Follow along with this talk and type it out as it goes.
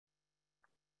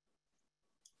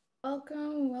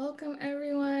Welcome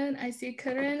everyone. I see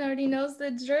Karen already knows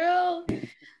the drill.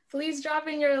 Please drop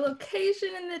in your location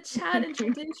in the chat.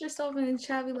 Introduce yourself in the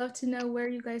chat. We love to know where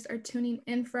you guys are tuning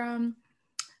in from.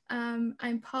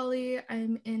 I'm Polly.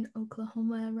 I'm in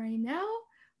Oklahoma right now.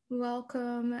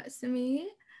 Welcome, Simi.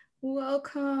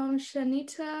 Welcome,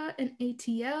 Shanita and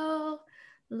ATL.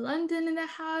 London in the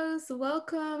house.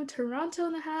 Welcome, Toronto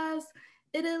in the house.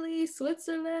 Italy,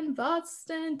 Switzerland,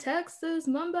 Boston, Texas,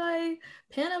 Mumbai,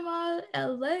 Panama,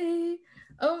 LA.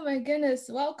 Oh my goodness.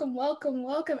 Welcome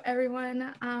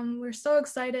everyone. We're so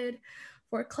excited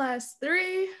for class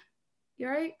 3. You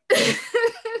right?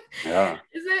 Yeah.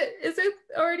 Is it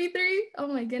already 3? Oh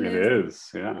my goodness. It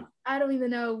is, yeah. I don't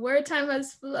even know where time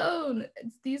has flown.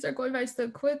 These are going by so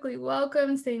quickly.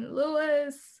 Welcome, St.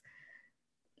 Louis.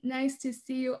 Nice to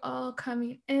see you all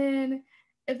coming in.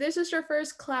 If this is your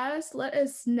first class, let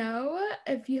us know.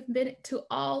 If you've been to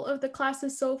all of the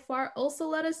classes so far, also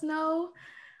let us know.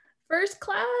 First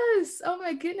class. Oh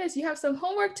my goodness, you have some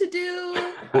homework to do.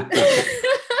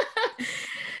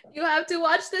 You have to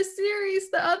watch this series,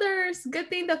 the others. Good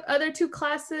thing the other 2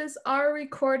 classes are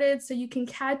recorded so you can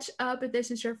catch up if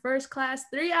this is your first class.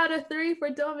 3 out of 3 for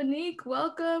Dominique.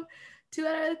 Welcome. 2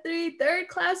 out of 3. Third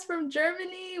class from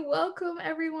Germany. Welcome,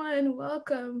 everyone.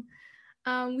 Welcome.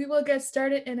 We will get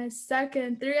started in a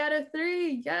second. 3 out of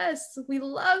 3. Yes, we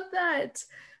love that.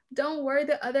 Don't worry,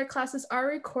 the other classes are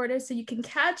recorded so you can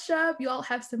catch up. You all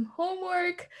have some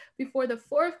homework before the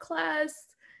 4th class.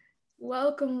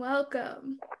 Welcome.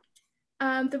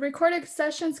 The recorded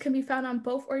sessions can be found on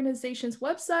both organizations'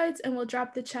 websites, and we'll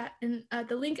drop the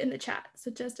link in the chat.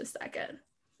 So just a second.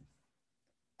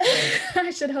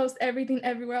 I should host everything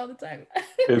everywhere all the time.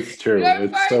 It's true.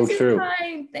 It's so true.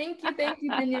 Kind. Thank you,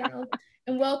 Danielle.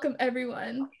 And welcome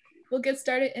everyone. We'll get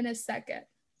started in a second.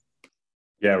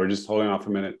 Yeah, we're just holding off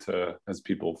a minute as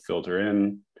people filter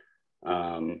in,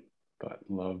 but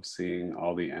love seeing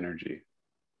all the energy.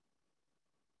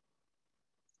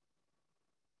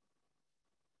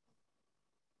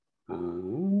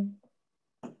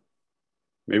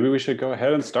 Maybe we should go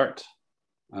ahead and start.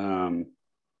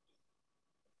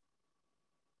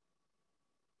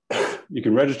 You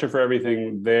can register for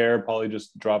everything there. Polly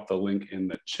just dropped the link in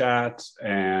the chat,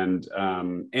 and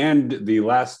the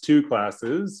last 2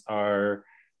 classes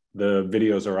the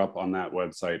videos are up on that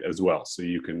website as well. So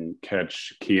you can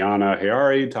catch Kiana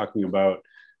Hayari talking about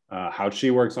how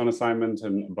she works on assignment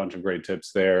and a bunch of great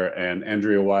tips there. And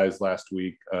Andrea Wise last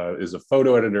week is a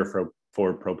photo editor for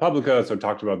ProPublica, so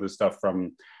talked about this stuff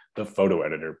from the photo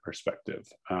editor perspective.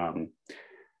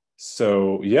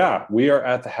 So yeah, we are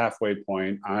at the halfway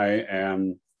point. I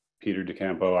am Peter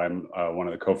DeCampo. I'm one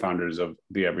of the co-founders of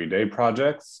the Everyday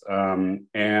Projects.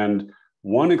 And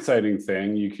one exciting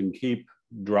thing, you can keep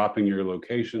dropping your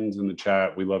locations in the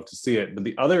chat. We love to see it. But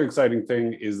the other exciting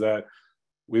thing is that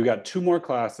we've got 2 more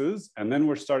classes, and then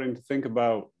we're starting to think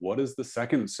about what does the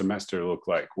second semester look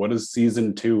like? What does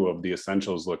season 2 of the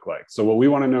Essentials look like? So what we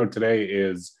want to know today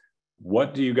is,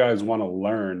 what do you guys want to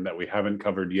learn that we haven't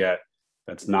covered yet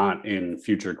that's not in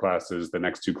future classes, the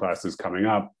next 2 classes coming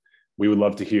up? We would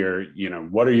love to hear,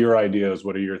 what are your ideas?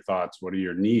 What are your thoughts? What are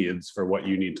your needs for what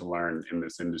you need to learn in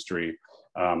this industry?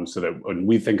 So that when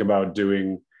we think about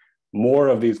doing more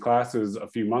of these classes a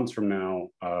few months from now,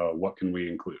 what can we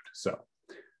include? So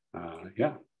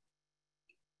yeah,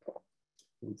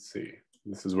 let's see.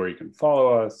 This is where you can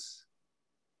follow us.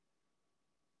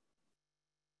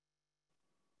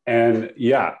 And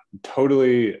yeah,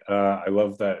 totally. I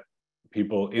love that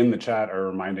people in the chat are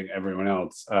reminding everyone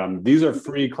else. These are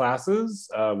free classes.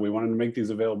 We wanted to make these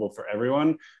available for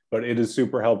everyone, but it is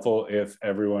super helpful if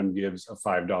everyone gives a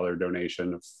 $5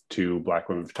 donation to Black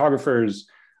women photographers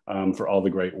for all the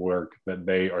great work that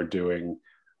they are doing.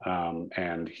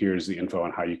 And here's the info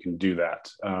on how you can do that.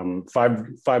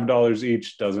 $5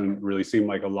 each doesn't really seem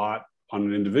like a lot on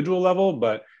an individual level,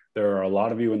 but there are a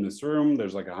lot of you in this room.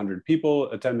 There's like 100 people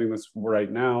attending this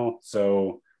right now.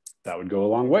 So that would go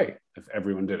a long way if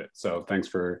everyone did it. So thanks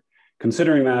for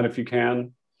considering that if you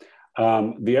can.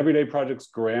 The Everyday Projects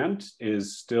grant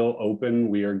is still open.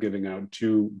 We are giving out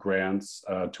 2 grants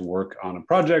to work on a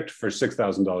project for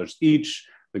 $6,000 each.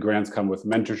 The grants come with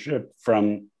mentorship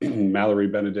from Mallory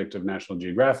Benedict of National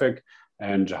Geographic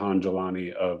and Jahan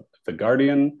Jalani of The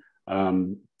Guardian.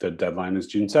 The deadline is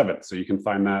June 7th. So you can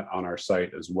find that on our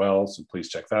site as well. So please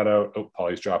check that out. Oh,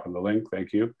 Polly's dropping the link.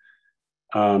 Thank you.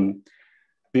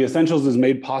 The Essentials is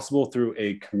made possible through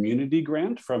a community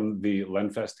grant from the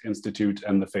Lenfest Institute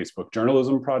and the Facebook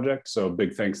Journalism Project. So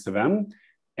big thanks to them.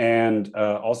 And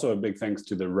also a big thanks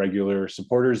to the regular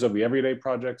supporters of the Everyday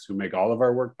Projects who make all of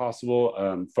our work possible: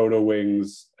 Photo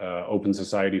Wings, Open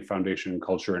Society Foundation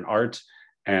Culture and Art,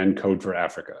 and Code for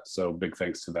Africa. So big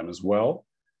thanks to them as well.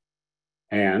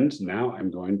 And now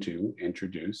I'm going to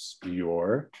introduce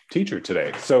your teacher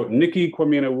today. So Nicky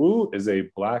Quamina-Woo is a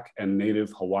Black and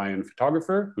Native Hawaiian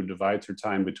photographer who divides her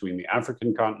time between the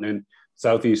African continent,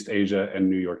 Southeast Asia, and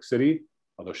New York City,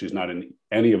 although she's not in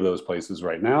any of those places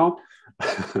right now.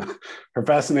 Her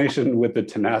fascination with the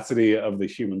tenacity of the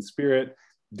human spirit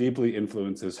deeply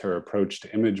influences her approach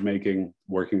to image making,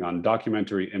 working on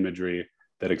documentary imagery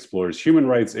that explores human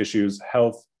rights issues,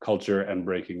 health, culture, and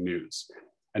breaking news.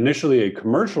 Initially a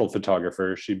commercial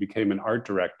photographer, she became an art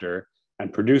director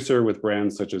and producer with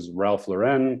brands such as Ralph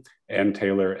Lauren, Ann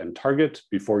Taylor, and Target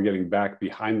before getting back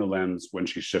behind the lens when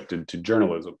she shifted to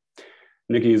journalism.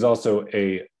 Nicky is also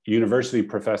a university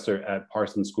professor at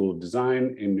Parson School of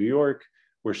Design in New York,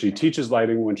 where she teaches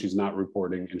lighting when she's not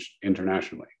reporting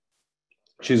internationally.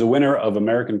 She's a winner of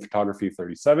American Photography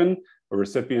 37, a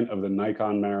recipient of the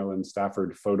Nikon-Marilyn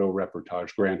Stafford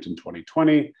FotoReportage grant in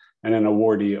 2020, and an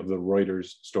awardee of the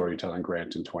Reuters Storytelling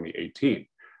grant in 2018.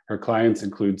 Her clients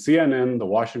include CNN, The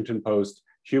Washington Post,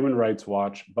 Human Rights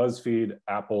Watch, BuzzFeed,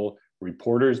 Apple,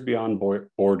 Reporters Beyond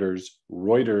Borders,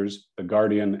 Reuters, The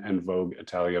Guardian, and Vogue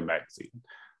Italia magazine.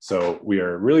 So we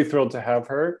are really thrilled to have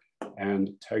her,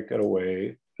 and take it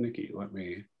away, Nicky. Let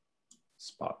me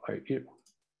spotlight you.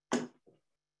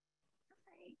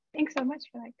 Thanks so much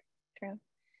for that, Drew.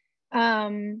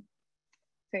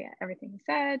 So yeah, everything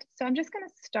said. So I'm just going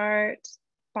to start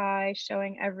by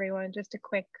showing everyone just a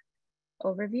quick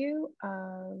overview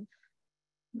of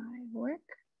my work.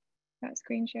 That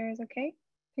screen share is okay.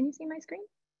 Can you see my screen?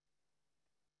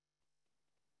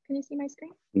 Can you see my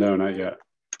screen? No, not yet.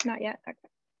 Not yet. Okay.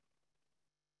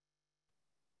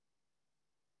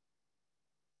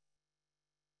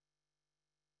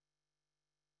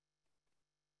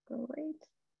 Great.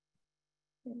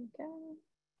 There we go.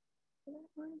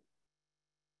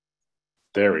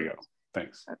 There we go.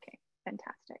 Thanks. Okay,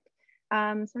 fantastic. So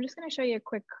I'm just going to show you a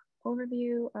quick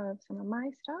overview of some of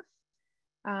my stuff,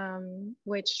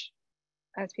 which,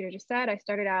 as Peter just said, I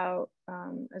started out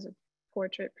as a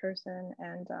portrait person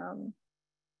and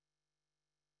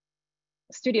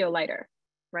studio lighter,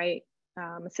 right?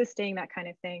 Assisting, that kind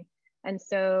of thing. And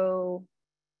so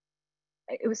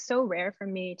it was so rare for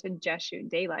me to just shoot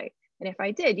daylight. And if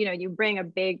I did, you bring a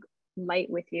big light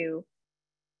with you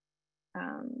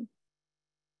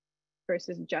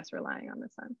versus just relying on the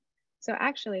sun. So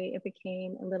actually it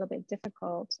became a little bit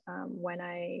difficult when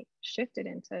I shifted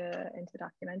into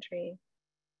documentary.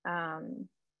 I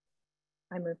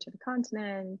moved to the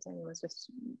continent and was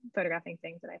just photographing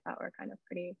things that I thought were kind of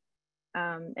pretty.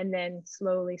 And then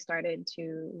slowly started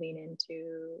to lean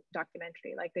into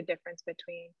documentary, like the difference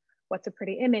between what's a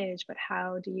pretty image, but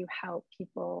how do you help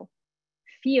people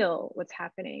feel what's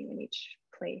happening in each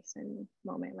place and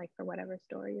moment, like for whatever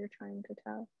story you're trying to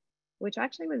tell, which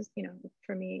actually was,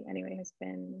 for me anyway, has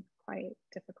been quite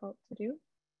difficult to do.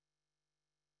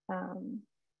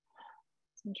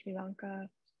 In Sri Lanka,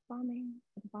 bombing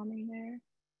there.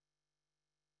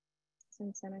 It's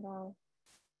in Senegal.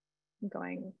 I'm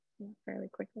going fairly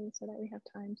quickly so that we have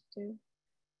time to do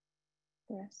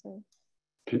the rest of.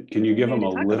 Can you give them a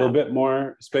little bit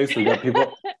more space? We got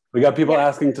people. We got people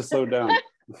asking to slow down.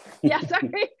 Yeah,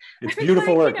 sorry. It's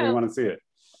beautiful work. We want to see it.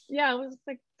 Yeah, we'll just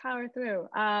power through.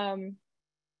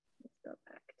 Let's go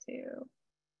back to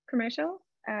commercial.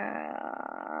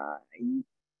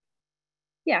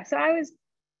 Yeah, so I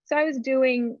was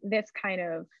doing this kind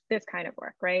of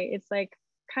work, right? It's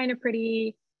kind of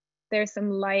pretty. There's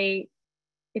some light.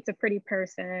 It's a pretty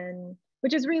person,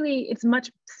 which is really, it's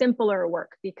much simpler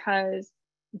work because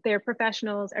they're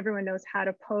professionals. Everyone knows how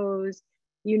to pose.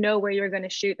 You know where you're going to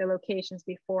shoot the locations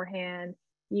beforehand.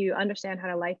 You understand how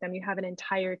to light them. You have an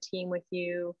entire team with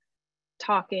you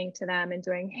talking to them and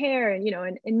doing hair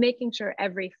and, and making sure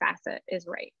every facet is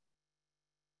right.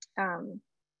 And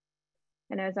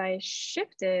as I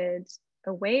shifted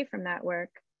away from that work,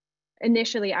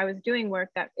 initially I was doing work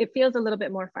that it feels a little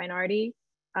bit more fine arty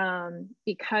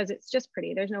because it's just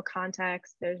pretty. There's no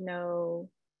context. There's no,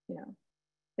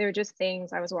 there were just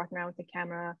things. I was walking around with the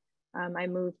camera. I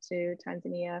moved to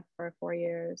Tanzania for 4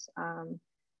 years.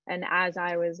 And as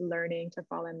I was learning to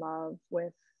fall in love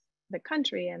with the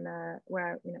country and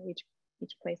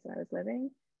each place that I was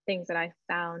living, things that I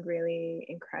found really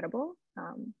incredible,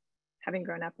 having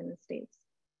grown up in the States.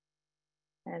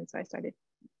 And so I started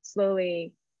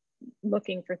slowly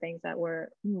looking for things that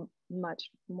were much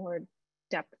more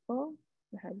depthful.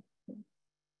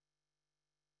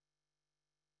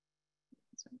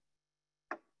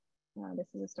 This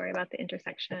is a story about the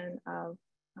intersection of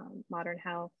modern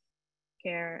health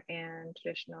care and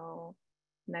traditional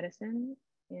medicine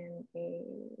in a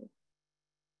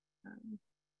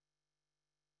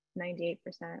 98%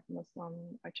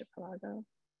 Muslim archipelago,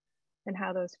 and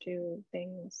how those two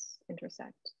things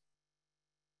intersect.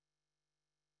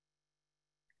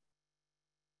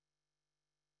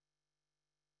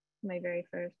 My very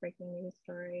first breaking news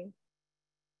story,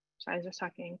 so I was just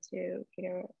talking to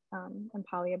Peter and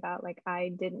Polly about, like,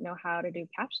 I didn't know how to do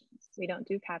captions. We don't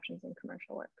do captions in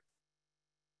commercial work.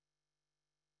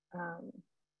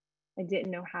 I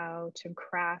didn't know how to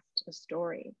craft a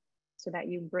story so that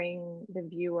you bring the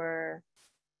viewer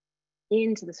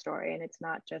into the story, and it's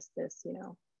not just this, you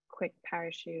know, quick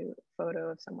parachute photo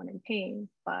of someone in pain,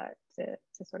 but to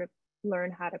sort of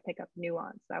learn how to pick up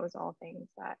nuance. That was all things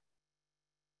that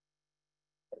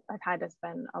I've had to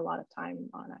spend a lot of time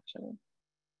on, actually.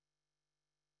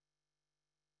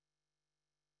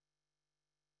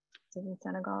 This is in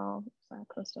Senegal, so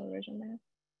coastal erosion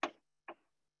there.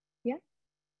 Yeah,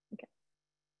 okay.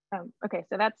 Okay,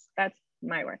 so that's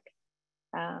my work.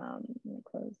 I'm gonna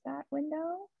close that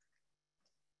window.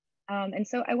 And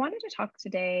so I wanted to talk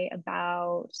today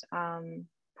about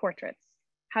portraits,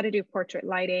 how to do portrait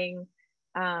lighting.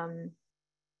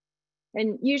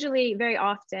 And usually, very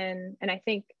often, and I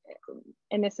think,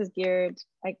 and this is geared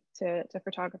like to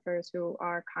photographers who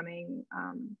are coming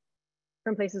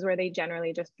from places where they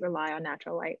generally just rely on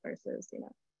natural light versus, you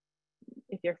know,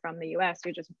 if you're from the US,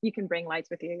 you can bring lights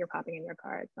with you, you're popping in your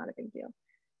car, it's not a big deal.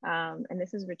 And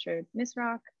this is Richard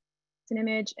Misrock. It's an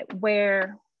image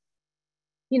where,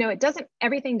 you know,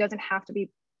 everything doesn't have to be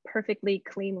perfectly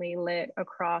cleanly lit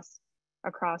across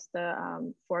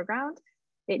the foreground.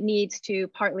 It needs to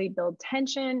partly build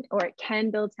tension, or it can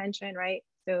build tension, right?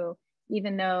 So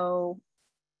even though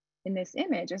in this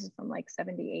image, this is from like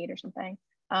 78 or something,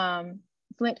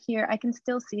 it's lit here, I can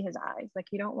still see his eyes. Like,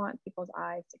 you don't want people's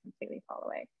eyes to completely fall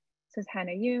away. This is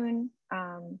Hannah Yoon.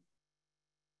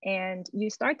 And you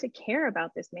start to care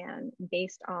about this man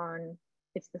based on,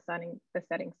 it's the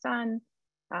setting sun.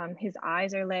 His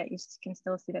eyes are lit. You can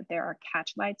still see that there are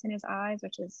catch lights in his eyes,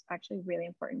 which is actually really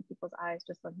important. People's eyes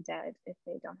just look dead if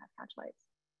they don't have catch lights.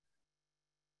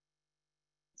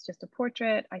 It's just a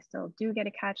portrait. I still do get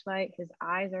a catch light. His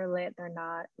eyes are lit. They're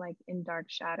not like in dark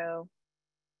shadow.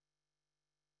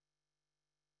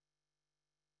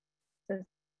 This is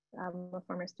a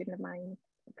former student of mine,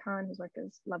 Khan, whose work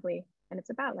is lovely. And it's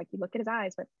about, like, you look at his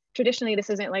eyes, but traditionally this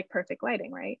isn't like perfect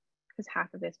lighting, right? Because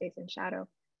half of his face in shadow.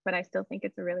 But I still think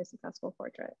it's a really successful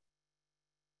portrait.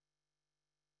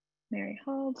 Mary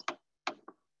Hald.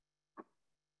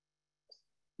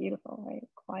 Beautiful, right?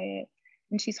 Quiet.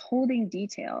 And she's holding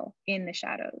detail in the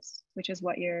shadows, which is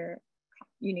what you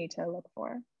need to look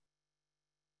for.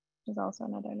 There's also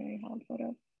another Mary Hald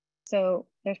photo. So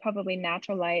there's probably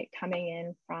natural light coming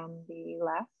in from the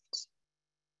left.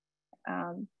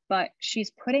 But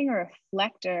she's putting a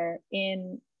reflector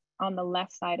in on the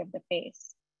left side of the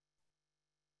face,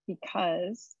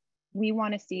 because we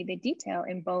want to see the detail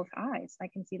in both eyes. I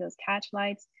can see those catch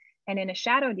lights, and in a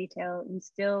shadow detail, you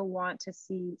still want to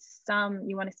see some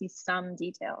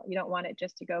detail. You don't want it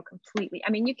just to go completely. I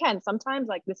mean, you can sometimes,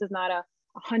 like, this is not a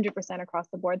 100% across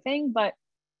the board thing, but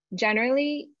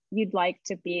generally you'd like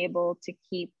to be able to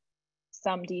keep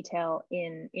some detail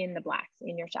in the blacks,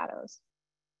 in your shadows,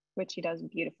 which he does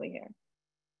beautifully here.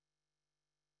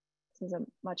 This is a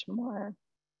much more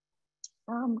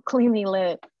cleanly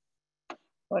lit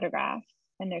photograph,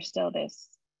 and there's still this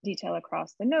detail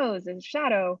across the nose, there's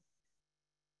shadow,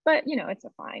 but you know, it's a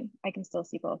fine. I can still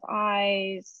see both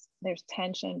eyes. There's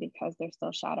tension because there's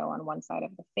still shadow on one side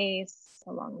of the face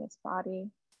along this body.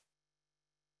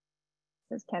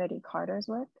 This is Kennedy Carter's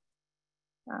work.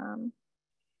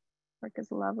 Work is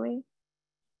lovely.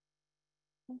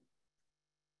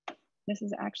 This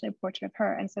is actually a portrait of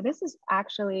her, and so this is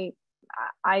actually,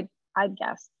 I'd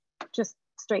guess, just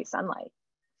straight sunlight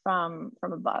from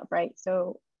above, right?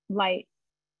 So light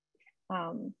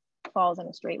falls in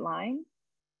a straight line.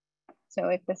 So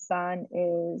if the sun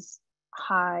is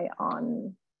high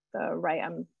on the right,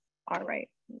 our right,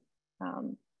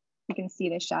 you can see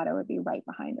the shadow would be right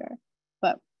behind her.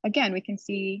 But again, we can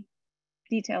see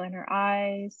detail in her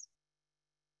eyes.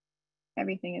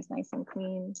 Everything is nice and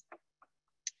clean.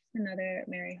 Another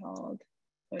Mary Hald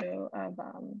photo of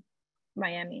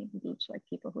Miami Beach, like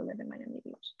people who live in Miami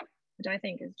Beach, which I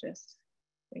think is just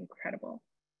incredible.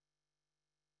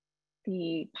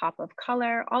 The pop of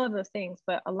color, all of those things,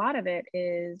 but a lot of it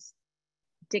is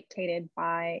dictated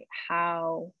by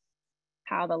how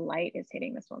the light is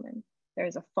hitting this woman.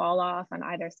 There's a fall off on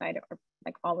either side, or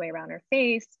like all the way around her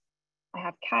face. I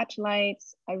have catch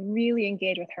lights. I really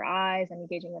engage with her eyes. I'm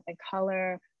engaging with the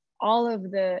color, all of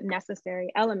the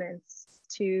necessary elements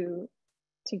to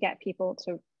get people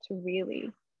to really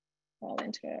fall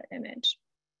into an image.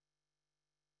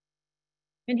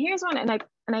 And here's one, and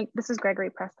I this is Gregory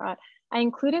Prescott. I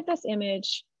included this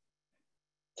image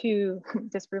to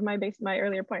disprove my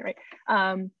earlier point,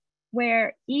 right?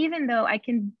 Where even though I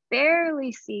can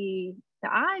barely see the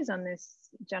eyes on this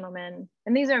gentleman,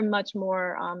 and these are much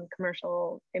more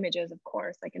commercial images, of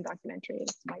course, like in documentaries,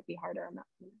 this might be harder.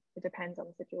 It depends on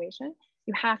the situation.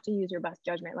 You have to use your best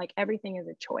judgment. Like everything is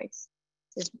a choice,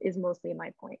 is mostly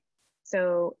my point.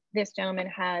 So this gentleman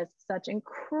has such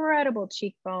incredible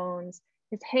cheekbones.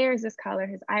 His hair is this color,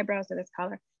 his eyebrows are this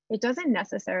color. It doesn't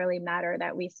necessarily matter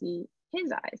that we see his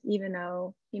eyes, even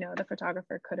though, you know, the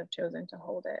photographer could have chosen to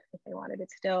hold it if they wanted.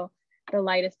 It's still, the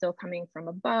light is still coming from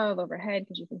above, overhead,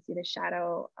 because you can see the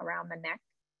shadow around the neck.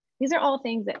 These are all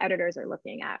things that editors are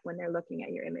looking at when they're looking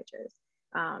at your images.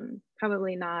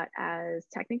 Probably not as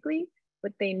technically,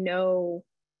 but they know,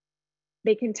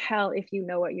 they can tell if you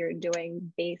know what you're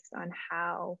doing based on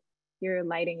how you're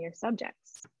lighting your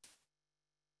subjects.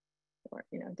 Or,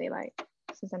 you know, daylight.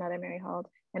 This is another Mary Hold.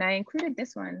 And I included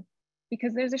this one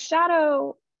because there's a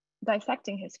shadow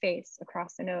dissecting his face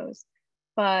across the nose.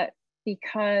 But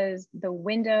because the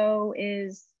window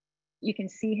is, you can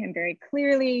see him very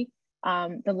clearly,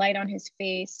 the light on his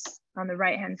face on the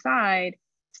right-hand side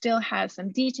still has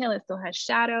some detail, it still has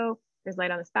shadow, there's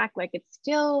light on his back, like it's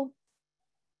still,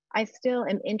 I still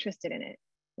am interested in it,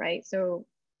 right? So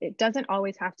it doesn't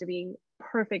always have to be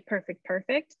perfect, perfect,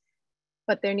 perfect,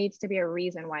 but there needs to be a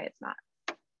reason why it's not.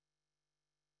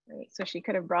 Right? So she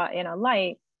could have brought in a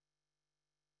light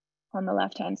on the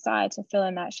left-hand side to fill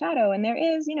in that shadow. And there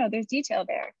is, you know, there's detail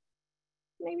there.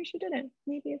 Maybe she didn't,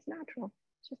 maybe it's natural.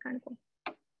 It's just kind of cool.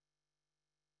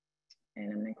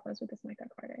 And I'm gonna close with this Micah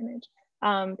Carter image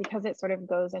because it sort of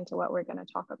goes into what we're gonna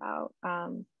talk about.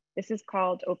 This is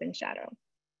called Open Shadow.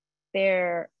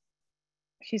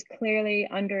 She's clearly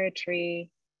under a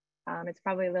tree. It's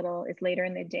probably it's later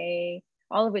in the day,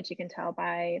 all of which you can tell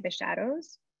by the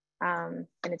shadows, and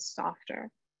it's softer.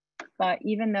 But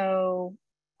even though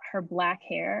her black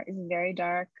hair is very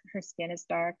dark, her skin is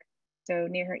dark, so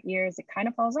near her ears, it kind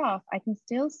of falls off, I can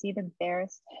still see the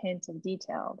barest hint of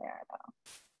detail there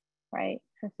though, right?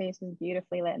 Her face is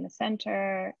beautifully lit in the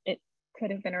center. It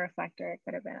could have been a reflector, it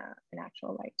could have been an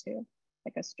actual light too,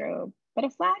 like a strobe. But a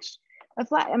flash,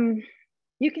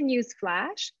 you can use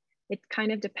flash. It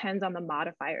kind of depends on the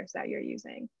modifiers that you're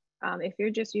using. If you're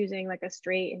just using like a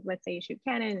straight, let's say you shoot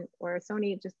Canon or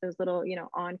Sony, just those little, you know,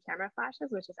 on-camera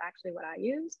flashes, which is actually what I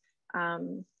use.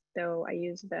 So I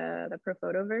use the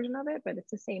ProPhoto version of it, but it's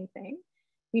the same thing.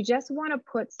 You just want to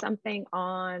put something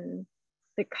on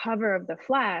the cover of the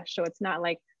flash so it's not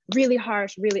like really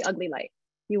harsh, really ugly light.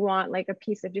 You want like a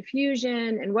piece of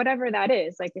diffusion and whatever that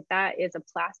is. Like if that is a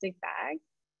plastic bag,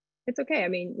 it's okay. I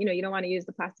mean, you know, you don't want to use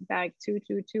the plastic bag too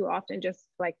often, just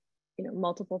like, you know,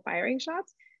 multiple firing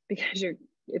shots because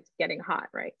it's getting hot,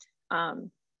 right?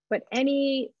 But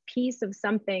any piece of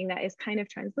something that is kind of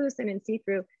translucent and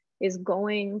see-through is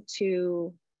going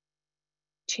to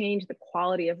change the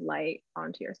quality of light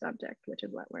onto your subject, which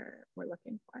is what we're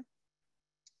looking for.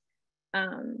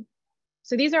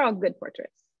 So these are all good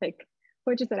portraits, like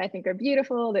portraits that I think are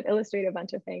beautiful, that illustrate a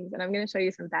bunch of things. And I'm going to show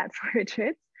you some bad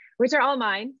portraits, which are all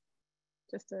mine,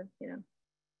 just to, you know,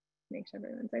 make sure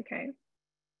everyone's okay.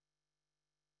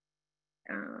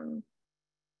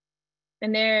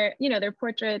 And they're, you know, they're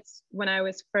portraits when I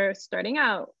was first starting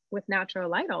out with natural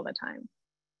light all the time.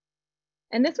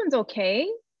 And this one's okay.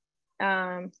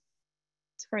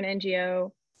 It's for an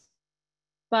NGO,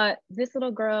 but this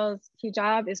little girl's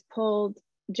hijab is pulled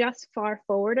just far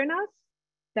forward enough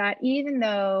that even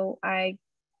though I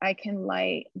can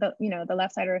light the, you know, the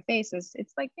left side of her face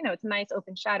it's like, you know, it's a nice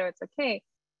open shadow, it's okay.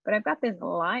 But I've got this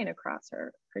line across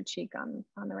her cheek on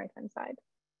the right-hand side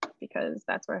because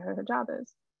that's where her hijab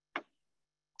is.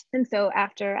 And so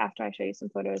after I show you some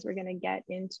photos, we're gonna get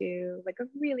into like a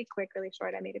really quick, really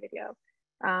short, I made a video,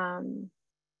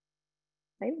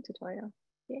 lighting tutorial.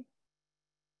 Yeah.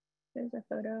 There's a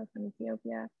photo from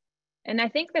Ethiopia. And I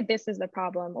think that this is the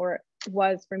problem, or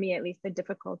was for me at least, the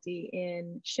difficulty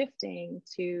in shifting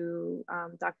to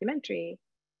documentary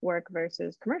work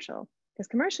versus commercial. Because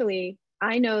commercially,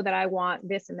 I know that I want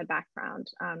this in the background.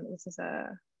 This is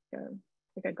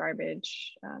like a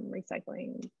garbage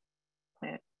recycling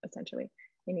plant, essentially,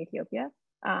 in Ethiopia.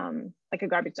 Like a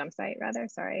garbage dump site, rather,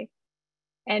 sorry.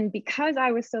 And because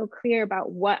I was so clear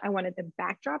about what I wanted the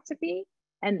backdrop to be,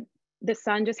 and the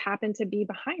sun just happened to be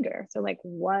behind her. So like,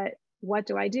 what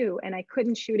do I do? And I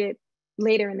couldn't shoot it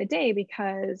later in the day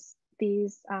because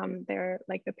these, they're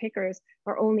like the pickers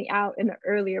are only out in the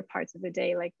earlier parts of the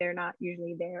day. Like they're not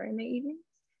usually there in the evenings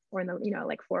or in the, you know,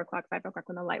 like 4 o'clock, 5 o'clock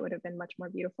when the light would have been much more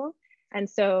beautiful. And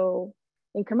so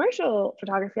in commercial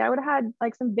photography, I would have had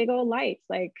like some big old lights,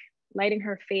 like lighting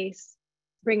her face,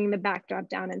 bringing the backdrop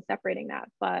down and separating that.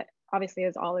 But obviously,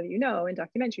 as all of you know, in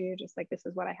documentary, you're just like, this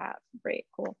is what I have. Great,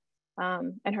 cool.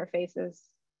 And her face is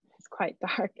quite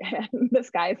dark and the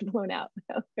sky is blown out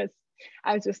because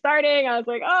I was just starting. I was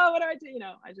like, oh, what do I do? You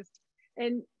know,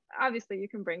 and obviously you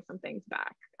can bring some things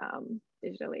back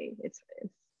digitally. It's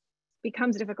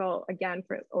becomes difficult again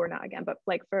or not again, but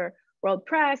like for World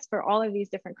Press, for all of these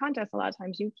different contests, a lot of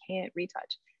times you can't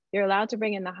retouch. You're allowed to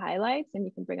bring in the highlights and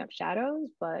you can bring up shadows,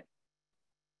 but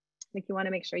like you want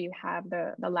to make sure you have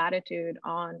the latitude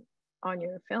on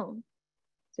your film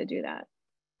to do that.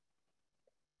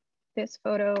 This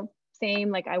photo,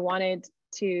 same, like I wanted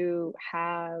to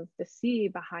have the sea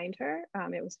behind her.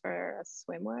 It was for a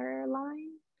swimwear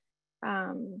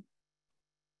line.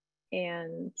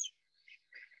 And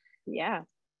yeah,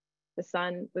 the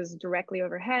sun was directly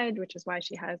overhead, which is why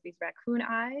she has these raccoon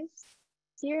eyes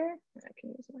here. I can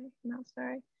use my mouse,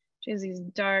 sorry. She has these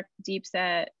dark, deep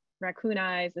set raccoon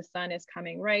eyes. The sun is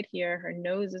coming right here. Her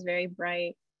nose is very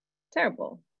bright.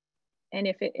 Terrible. And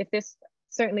if this,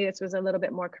 certainly this was a little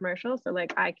bit more commercial, so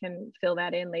like I can fill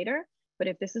that in later. But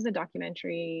if this is a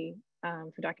documentary,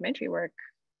 for documentary work,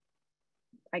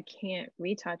 I can't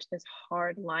retouch this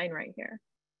hard line right here,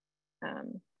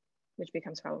 which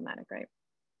becomes problematic, right?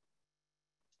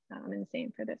 And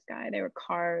same for this guy. There were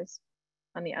cars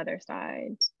on the other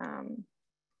side. And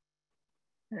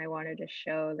I wanted to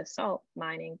show the salt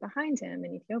mining behind him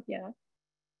in Ethiopia,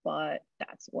 but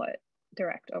that's what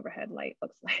direct overhead light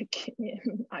looks like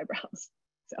in eyebrows.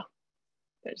 So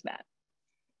there's that.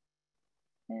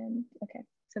 And okay,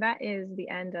 so that is the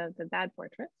end of the bad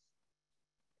portraits.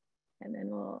 And then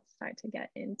we'll start to get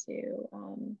into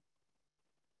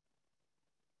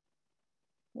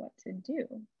what to do.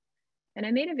 And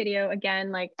I made a video,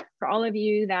 again, like for all of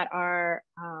you that are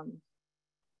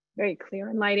very clear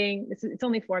in lighting, it's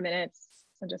only 4 minutes,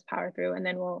 so just power through, and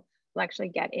then we'll actually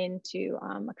get into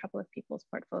a couple of people's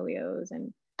portfolios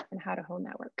and how to hone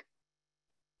that work.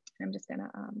 I'm just gonna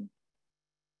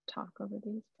talk over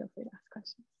these, feel free to ask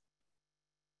questions.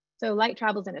 So light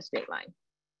travels in a straight line.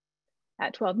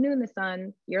 At 12 noon, the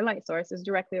sun, your light source, is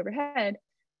directly overhead,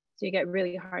 so you get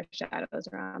really harsh shadows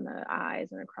around the eyes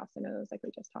and across the nose, like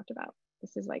we just talked about.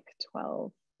 This is like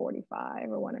 12:45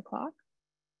 or 1 o'clock.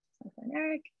 So for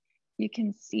Eric, you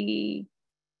can see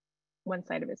one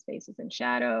side of his face is in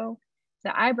shadow.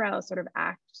 The eyebrows sort of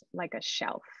act like a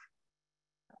shelf.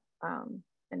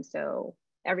 And so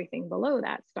everything below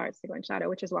that starts to go in shadow,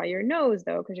 which is why your nose,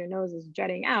 though, because your nose is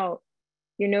jutting out,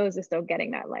 your nose is still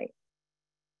getting that light.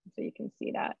 So you can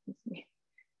see that.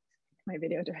 My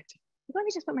video director. Let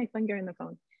me just put my finger in the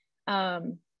phone.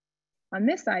 On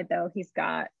this side, though, he's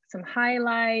got some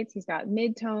highlights, he's got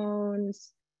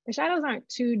midtones. The shadows aren't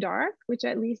too dark, which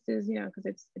at least is, you know, because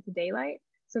it's daylight.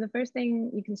 So the first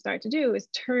thing you can start to do is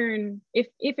turn, if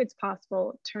it's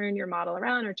possible, turn your model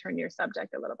around or turn your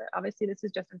subject a little bit. Obviously, this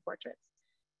is just in portraits.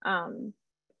 And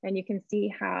you can see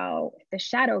how the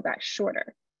shadow got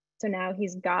shorter. So now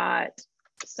he's got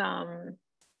some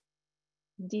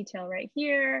detail right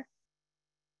here.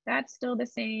 That's still the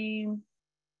same.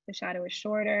 The shadow is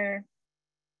shorter.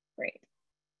 Great.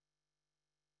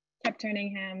 Kept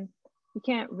turning him. You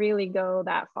can't really go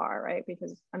that far, right?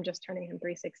 Because I'm just turning him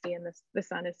 360 and the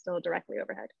sun is still directly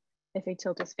overhead. If he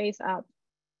tilts his face up,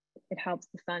 it helps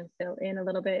the sun fill in a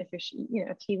little bit. If you're, you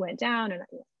know, if he went down and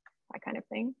that kind of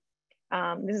thing.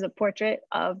 This is a portrait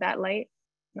of that light.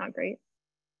 Not great.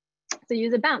 So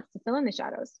use a bounce to fill in the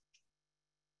shadows.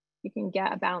 You can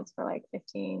get a bounce for like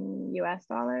 $15 US,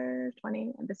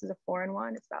 20. And this is a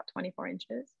 4-in-1. It's about 24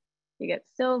 inches. You get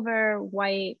silver,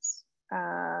 white,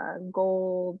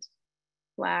 gold,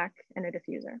 black, and a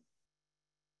diffuser.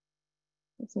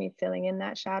 It's me filling in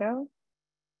that shadow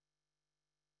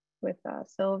with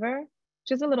silver,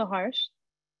 which is a little harsh.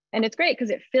 And it's great because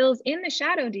it fills in the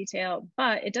shadow detail,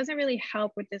 but it doesn't really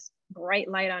help with this bright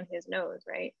light on his nose,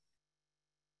 right?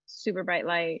 Super bright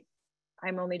light.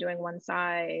 I'm only doing one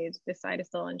side. This side is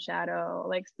still in shadow,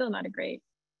 like still not a great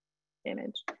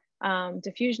image.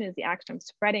 Diffusion is the action of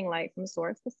spreading light from the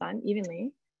source, the sun,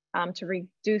 evenly to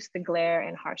reduce the glare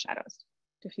and harsh shadows.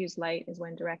 Diffuse light is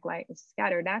when direct light is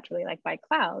scattered naturally, like by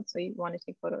clouds. So you want to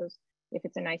take photos if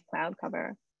it's a nice cloud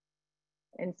cover.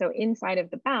 And so inside of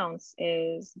the bounce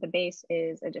is, the base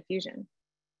is a diffusion.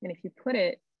 And if you put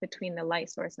it between the light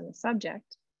source and the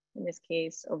subject, in this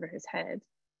case, over his head,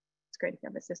 it's great if you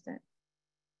have an assistant.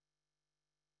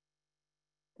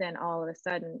 then all of a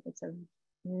sudden it's a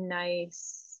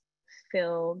nice,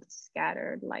 filled,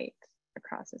 scattered light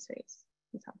across his face.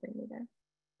 He's helping me there,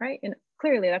 right? And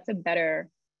clearly that's a better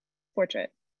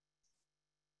portrait.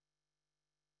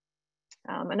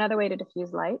 Another way to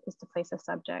diffuse light is to place a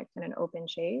subject in an open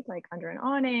shade, like under an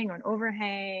awning or an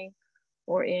overhang,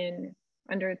 or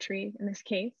under a tree in this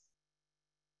case.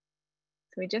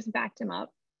 So we just backed him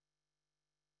up.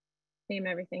 Same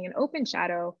everything. An open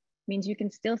shadow means you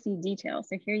can still see details.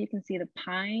 So here you can see the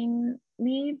pine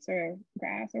leaves or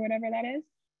grass or whatever that is,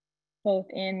 both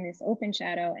in this open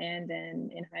shadow and then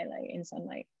in highlight, in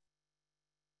sunlight.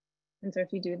 And so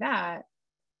if you do that,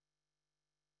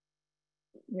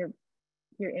 your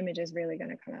image is really going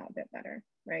to come out a bit better,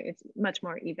 right? It's much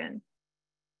more even.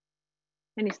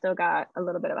 And you still got a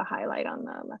little bit of a highlight on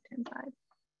the left-hand side.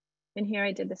 And here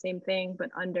I did the same thing,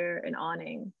 but under an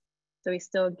awning. So he's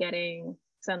still getting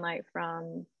sunlight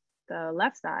from the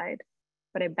left side,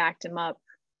 but I backed him up,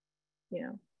 you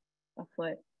know, a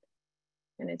foot,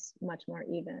 and it's much more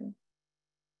even.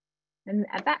 And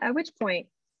at which point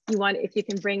if you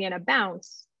can bring in a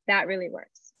bounce, that really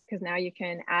works, because now you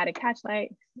can add a catch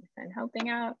light and helping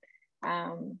out.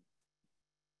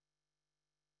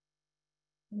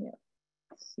 Yeah,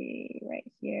 see right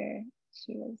here,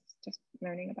 she was just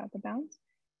learning about the bounce,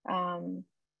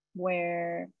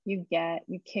 where you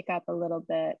kick up a little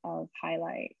bit of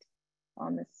highlight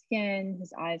on the skin.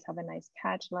 His eyes have a nice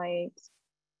catch light,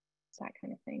 that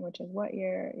kind of thing, which is what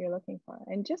you're looking for.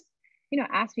 And just, you know,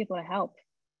 ask people to help.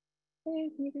 Hey,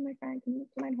 can you be my friend? Do you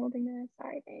mind holding this?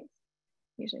 Sorry, thanks.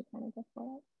 Usually kind of go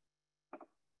for it.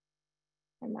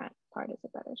 And that part is a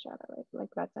better shadow. Like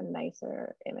that's a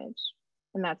nicer image.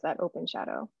 And that's that open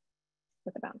shadow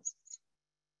with a bounce.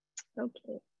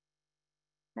 Okay,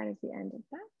 that is the end of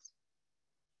that.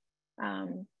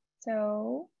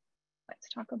 So let's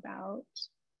talk about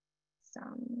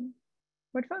some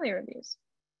portfolio reviews.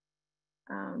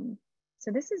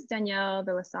 So this is Danielle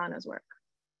Villasano's work,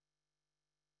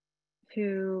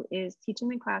 who is teaching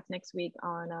the class next week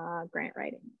on grant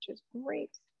writing, which is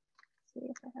great. Let's see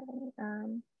if I have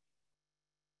any.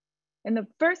 And the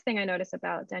first thing I noticed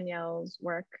about Danielle's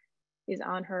work is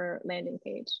on her landing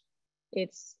page.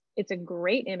 It's a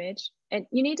great image, and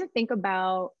you need to think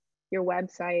about your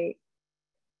website.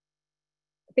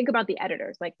 Think about the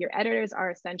editors. Like, your editors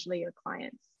are essentially your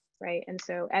clients, right? And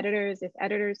so if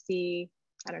editors see,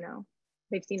 I don't know,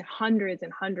 they've seen hundreds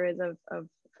and hundreds of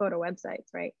photo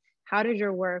websites, right? How does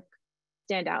your work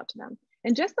stand out to them?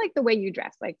 And just like the way you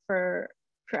dress, like for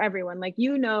everyone, like,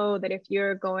 you know that if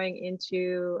you're going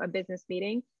into a business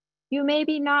meeting, you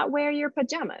maybe not wear your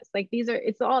pajamas. Like,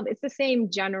 it's the same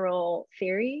general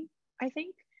theory, I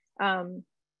think.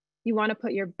 You want to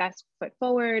put your best foot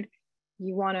forward.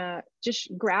 You want to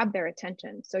just grab their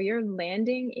attention. So your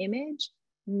landing image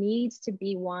needs to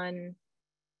be one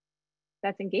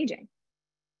that's engaging,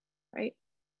 right?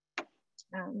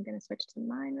 I'm going to switch to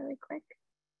mine really quick.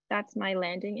 That's my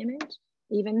landing image.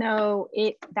 Even though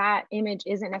that image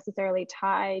isn't necessarily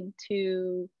tied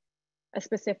to a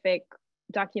specific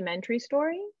documentary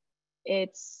story,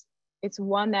 it's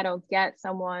one that'll get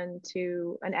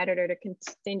an editor to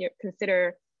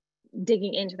consider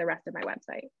digging into the rest of my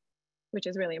website, which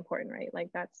is really important, right? Like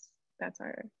that's the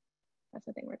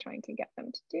thing we're trying to get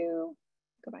them to do.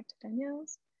 Go back to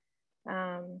Danielle's.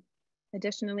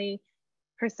 Additionally,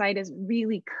 her site is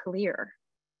really clear.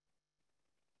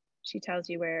 She tells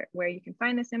you where you can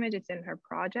find this image. It's in her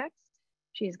projects.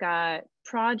 She's got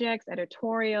projects,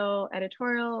 editorial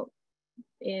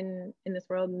in this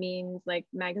world means like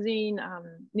magazine,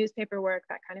 newspaper work,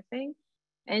 that kind of thing.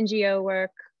 NGO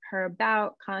work, her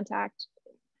about, contact.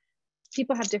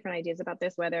 People have different ideas about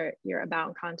this, whether your about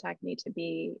and contact they can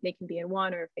be in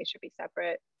one, or if they should be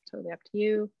separate, totally up to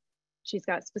you. She's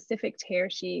got specific tear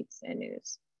sheets and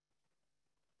news.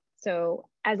 So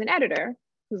as an editor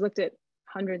who's looked at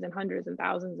hundreds and hundreds and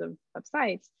thousands of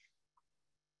sites,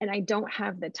 and I don't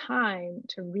have the time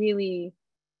to really,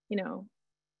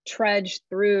 trudge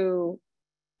through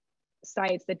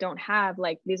sites that don't have,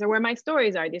 like, these are where my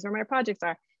stories are, these are where my projects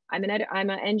are. I'm an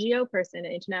NGO person,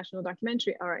 an international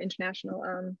documentary, or international,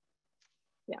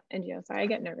 NGO, sorry, I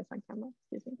get nervous on camera,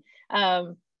 excuse me.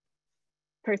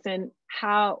 Person,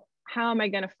 how am I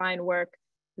gonna find work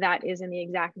that is in the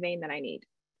exact vein that I need?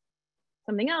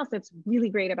 Something else that's really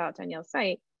great about Danielle's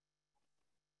site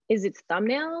is its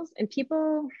thumbnails. And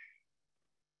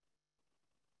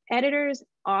editors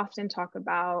often talk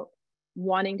about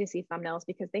wanting to see thumbnails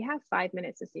because they have 5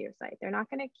 minutes to see your site. They're not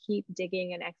going to keep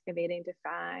digging and excavating to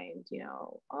find,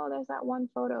 oh, there's that one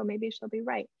photo, maybe she'll be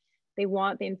right. They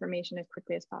want the information as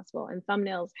quickly as possible, and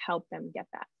thumbnails help them get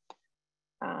that.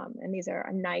 And these are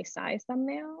a nice size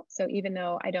thumbnail. So even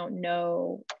though I don't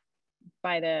know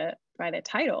by the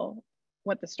title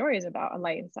what the story is about on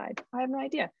Light Inside, I have no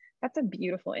idea. That's a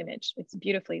beautiful image. It's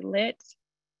beautifully lit.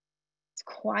 It's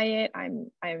quiet.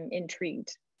 I'm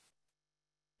intrigued.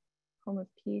 Home of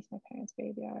Peace, my parents'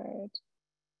 graveyard,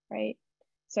 right?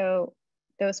 So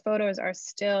those photos are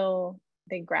still,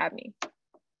 they grab me. If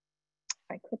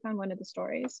I click on one of the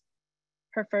stories,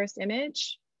 her first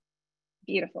image,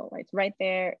 beautiful, like it's right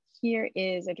there. Here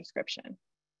is a description.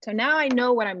 So now I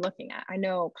know what I'm looking at. I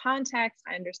know context.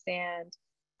 I understand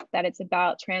that it's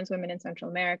about trans women in Central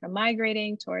America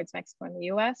migrating towards Mexico and the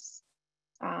US,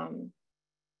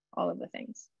 all of the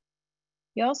things.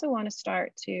 You also want to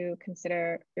start to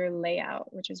consider your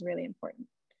layout, which is really important.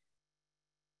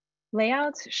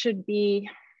 Layouts should be,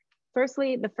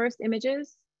 firstly, the first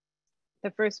images,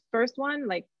 the first one,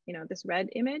 like, you know, this red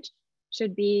image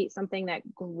should be something that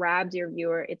grabs your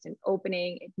viewer. It's an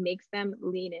opening. It makes them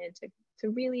lean in to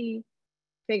really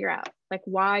figure out like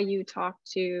why you talk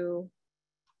to,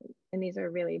 and these are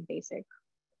really basic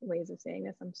ways of saying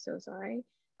this, I'm so sorry.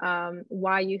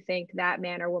 Why you think that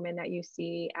man or woman that you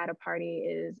see at a party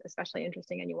is especially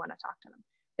interesting and you want to talk to them.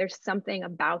 There's something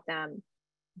about them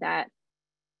that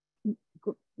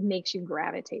makes you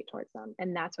gravitate towards them.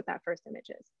 And that's what that first image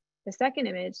is. The second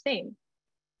image, same,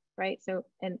 right? So,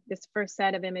 and this first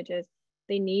set of images,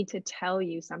 they need to tell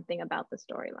you something about the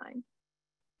storyline.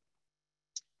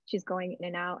 She's going in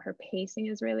and out. Her pacing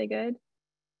is really good.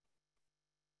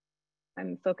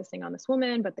 I'm focusing on this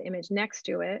woman, but the image next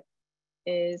to it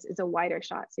is a wider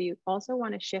shot. So you also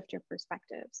want to shift your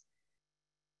perspectives.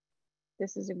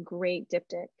 This is a great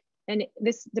diptych. And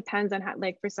this depends on how,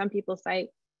 like for some people cite,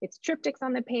 it's triptychs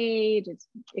on the page.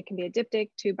 It can be a diptych,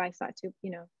 two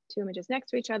images next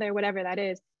to each other, whatever that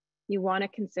is. You want to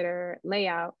consider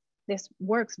layout. This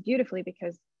works beautifully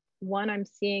because one, I'm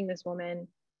seeing this woman,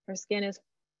 her skin is,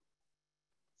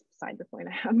 side the point,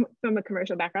 I am from a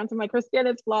commercial background, so I'm like, her skin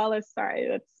is flawless. Sorry,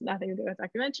 that's nothing to do with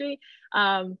documentary.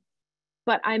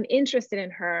 But I'm interested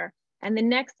in her. And the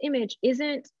next image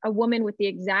isn't a woman with the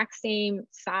exact same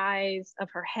size of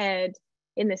her head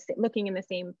looking in the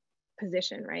same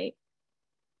position, right?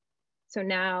 So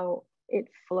now it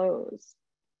flows.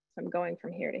 So I'm going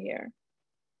from here to here.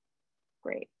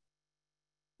 Great.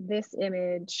 This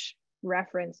image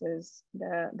references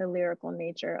the lyrical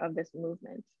nature of this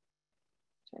movement,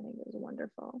 which I think is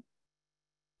wonderful.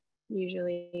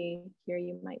 Usually here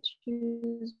you might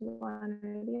choose one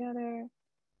or the other.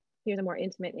 Here's a more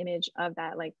intimate image of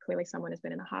that, like clearly someone has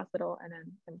been in the hospital and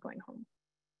then I'm going home.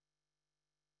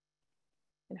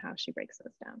 And how she breaks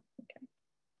those down. Okay.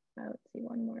 Now let's see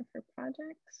one more for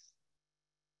projects.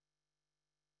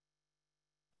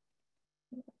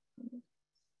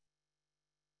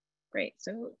 Great.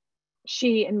 So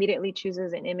she immediately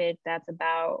chooses an image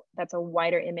that's a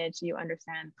wider image so you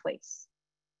understand place.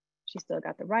 She still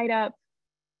got the write-up.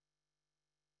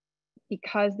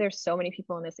 Because there's so many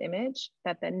people in this image,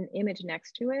 that the image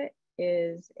next to it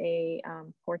is a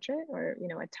portrait or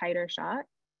a tighter shot.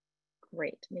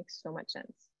 Great, makes so much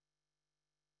sense.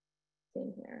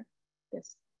 Same here.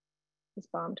 This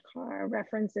bombed car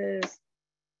references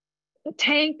the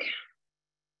tank.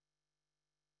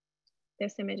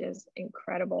 This image is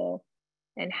incredible,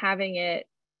 and having it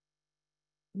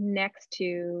next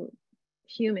to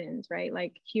humans, right?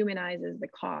 Like humanizes the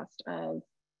cost of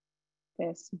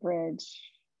this bridge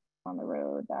on the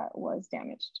road that was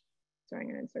damaged during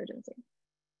an insurgency.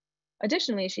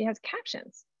 Additionally, she has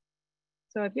captions.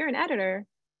 So if you're an editor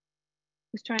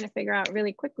who's trying to figure out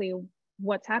really quickly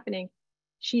what's happening,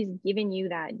 she's giving you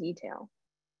that detail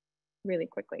really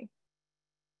quickly.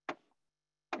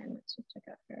 And let's just check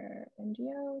out her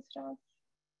NGO stuff.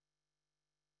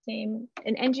 Same,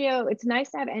 and NGO, it's nice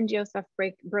to have NGO stuff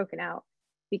broken out,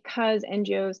 because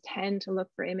NGOs tend to look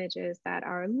for images that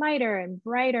are lighter and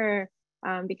brighter,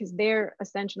 because they're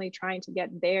essentially trying to get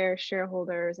their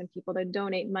shareholders and people to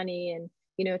donate money and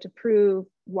to prove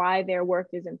why their work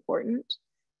is important.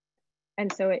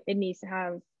 And so it needs to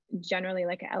have generally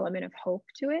like an element of hope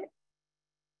to it,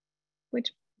 which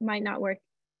might not work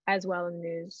as well in the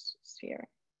news sphere.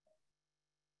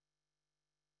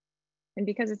 And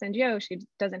because it's NGO, she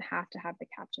doesn't have to have the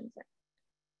captions in.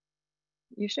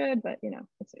 You should, but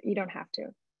you don't have to.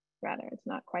 Rather, it's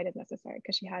not quite as necessary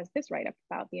because she has this write-up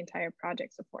about the entire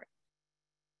project support.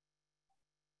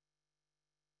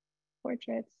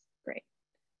 Portraits, great.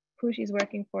 Who she's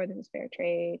working for, this is Fair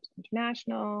Trade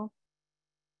International.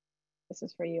 This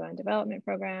is for UN Development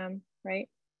Program, right?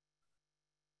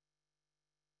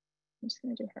 I'm just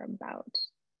gonna do her about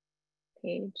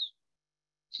page.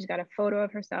 She's got a photo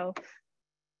of herself.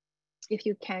 if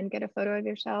you can get a photo of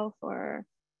yourself, or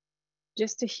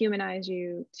just to humanize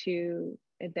you to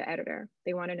the editor.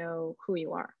 They want to know who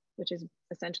you are, which is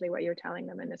essentially what you're telling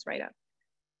them in this write-up.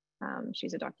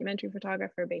 She's a documentary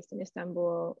photographer based in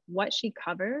Istanbul. What she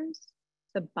covers,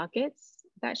 the buckets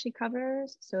that she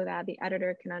covers, so that the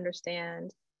editor can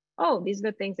understand, oh, these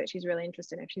are the things that she's really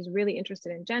interested in. If she's really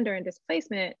interested in gender and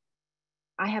displacement,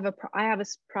 I have a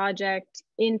project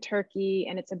in Turkey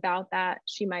and it's about that.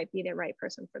 She might be the right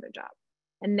person for the job.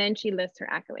 And then she lists her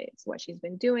accolades, what she's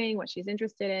been doing, what she's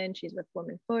interested in. She's with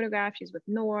Woman Photograph, she's with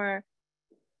Noor,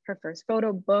 her first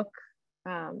photo book,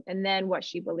 and then what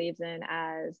she believes in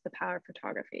as the power of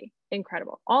photography.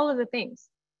 Incredible, all of the things.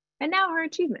 And now her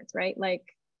achievements, right? Like,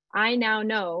 I now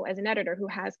know as an editor who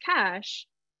has cash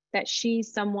that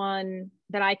she's someone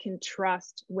that I can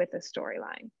trust with a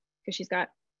storyline, because she's got,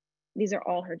 these are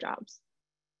all her jobs,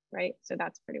 right? So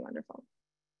that's pretty wonderful.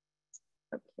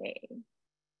 Okay.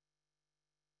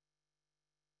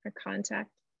 Her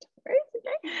contact,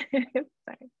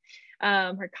 sorry.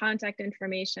 Her contact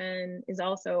information is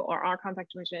also, or our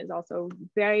contact information is also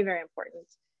very, very important,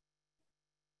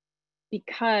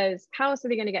 because how else are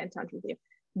they going to get in touch with you?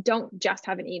 Don't just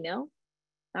have an email,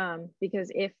 because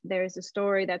if there's a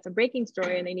story that's a breaking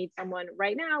story and they need someone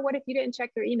right now, what if you didn't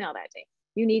check their email that day?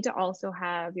 You need to also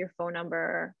have your phone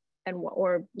number, and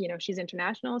or, you know, she's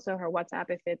international, so her WhatsApp,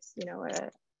 if it's, you know,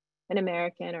 an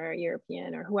American or a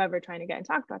European or whoever trying to get in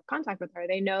contact with her,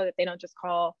 they know that they don't just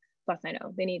call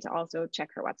 +90. They need to also check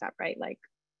her WhatsApp, right? Like,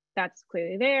 that's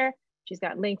clearly there. She's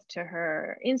got links to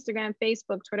her Instagram,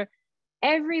 Facebook, Twitter,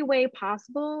 every way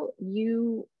possible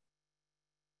you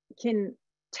can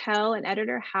tell an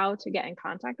editor how to get in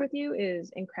contact with you is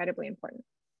incredibly important.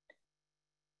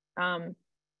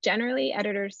 Generally,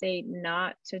 editors say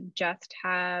not to just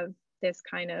have this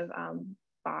kind of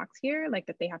box here, like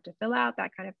that they have to fill out,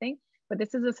 that kind of thing. But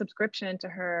this is a subscription to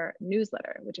her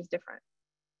newsletter, which is different.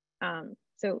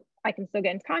 So I can still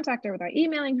get in contact with her without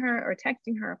emailing her or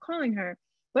texting her or calling her.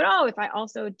 But oh, if I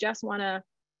also just want to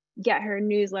get her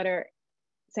newsletter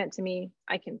sent to me,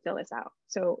 I can fill this out.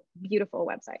 So beautiful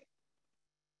website.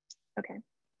 Okay.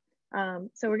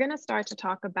 So we're going to start to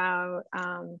talk about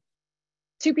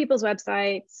two people's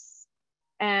websites,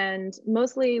 and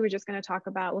mostly we're just going to talk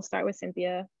about, we'll start with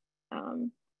Cynthia,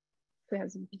 who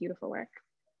has beautiful work.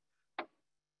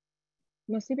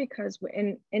 Mostly because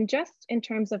in just in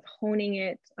terms of honing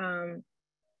it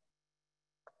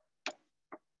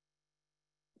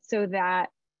so that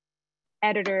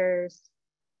editors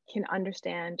can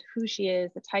understand who she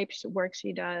is, the type of work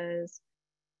she does,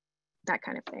 that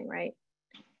kind of thing, right?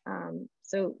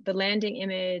 So the landing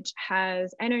image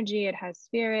has energy, it has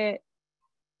spirit.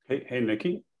 Hey,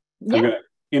 Nikki, Yeah. I'm gonna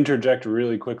interject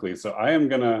really quickly. So I am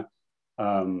gonna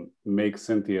make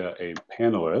Cynthia a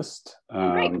panelist,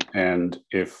 and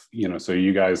if, you know, so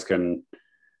you guys can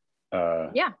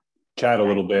chat a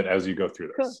little bit as you go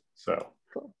through this.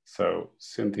 Cool. So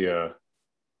Cynthia,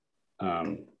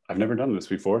 I've never done this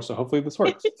before, so hopefully this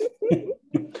works.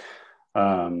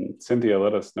 Cynthia,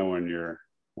 let us know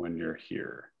when you're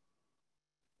here.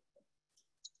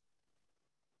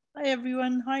 Hi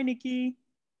everyone. Hi Nikki.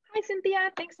 Hi Cynthia.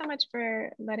 Thanks so much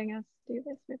for letting us do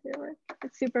this with your work.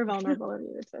 It's super vulnerable of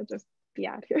you to just be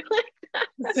out here like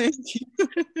that. Thank you.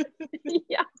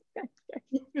 Yeah.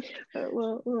 But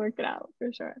we'll work it out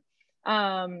for sure.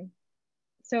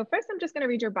 So first, I'm just going to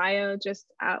read your bio just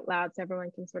out loud so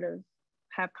everyone can sort of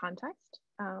have context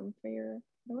for your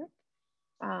work.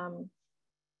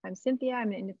 I'm Cynthia. I'm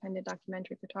an independent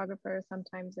documentary photographer,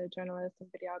 sometimes a journalist and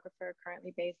videographer,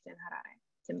 currently based in Harare,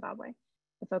 Zimbabwe.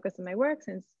 The focus of my work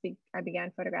since I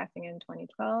began photographing in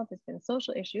 2012 has been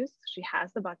social issues. She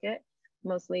has the bucket,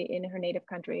 mostly in her native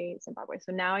country, Zimbabwe.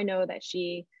 So now I know that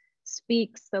she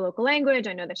speaks the local language.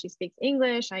 I know that she speaks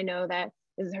English. I know that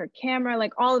this is her camera,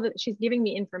 like all of it. She's giving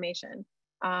me information.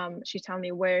 She's telling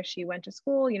me where she went to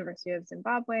school, University of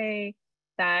Zimbabwe,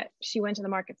 that she went to the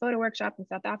Market Photo Workshop in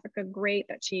South Africa, great,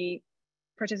 that she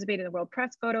participated in the World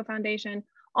Press Photo Foundation,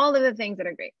 all of the things that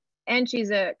are great. And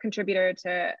she's a contributor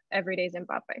to Everyday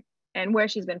Zimbabwe and where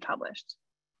she's been published.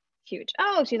 Huge.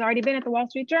 Oh, she's already been at the Wall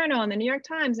Street Journal and the New York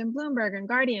Times and Bloomberg and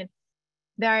Guardian,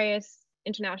 various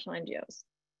international NGOs.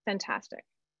 Fantastic.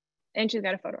 And she's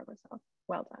got a photo of herself.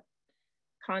 Well done.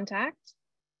 Contact.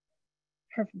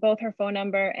 Both her phone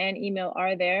number and email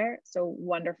are there, so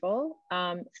wonderful.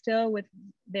 Still with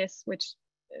this, which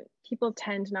people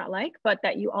tend to not like, but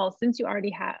that you all, since you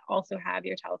already also have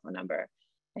your telephone number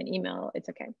and email, it's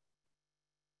okay.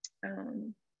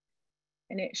 And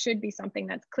it should be something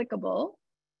that's clickable.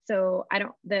 So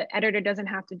the editor doesn't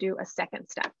have to do a second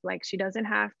step. Like, she doesn't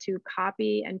have to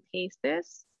copy and paste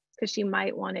this because she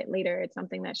might want it later. It's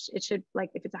something that it should, like,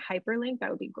 if it's a hyperlink,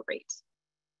 that would be great.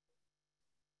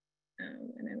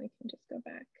 And then we can just go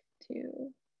back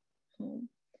to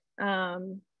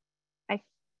home.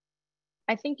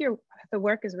 I think the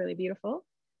work is really beautiful.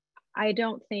 I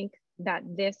don't think that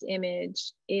this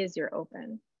image is your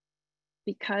open,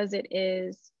 because it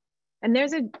is, and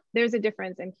there's a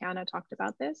difference, and Kiana talked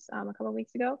about this a couple of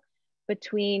weeks ago,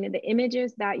 between the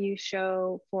images that you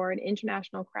show for an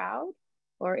international crowd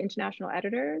or international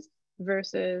editors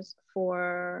versus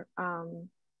for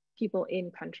people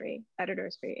in country,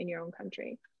 editors in your own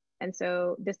country. And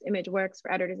so this image works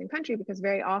for editors in country because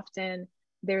very often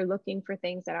they're looking for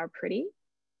things that are pretty,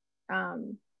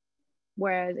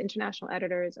 whereas international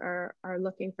editors are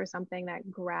looking for something that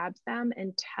grabs them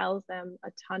and tells them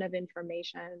a ton of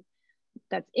information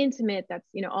that's intimate, that's,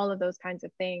 you know, all of those kinds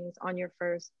of things on your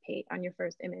first page, on your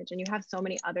first image. And you have so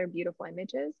many other beautiful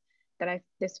images that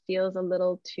this feels a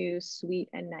little too sweet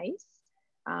and nice.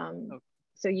 Okay.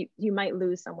 So you might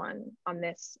lose someone on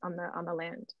this, on the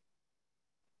land.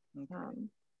 Okay.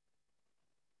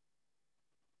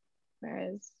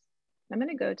 Whereas I'm going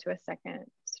to go to a second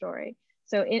story.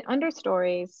 So under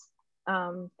stories,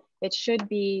 it should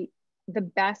be the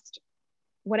best,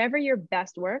 whatever your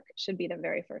best work should be the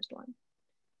very first one.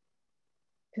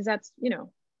 Because that's, you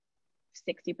know,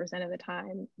 60% of the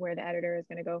time where the editor is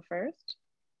going to go first.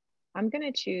 I'm going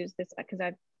to choose this because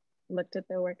I've looked at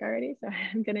the work already. So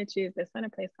I'm going to choose this one, A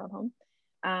Place Called Home,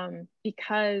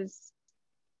 because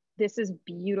this is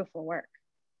beautiful work.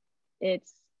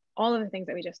 It's all of the things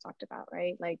that we just talked about,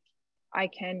 right? Like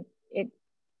it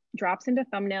drops into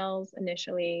thumbnails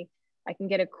initially. I can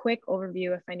get a quick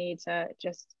overview if I need to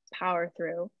just power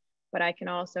through, but I can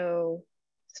also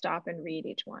stop and read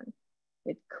each one.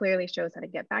 It clearly shows how to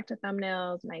get back to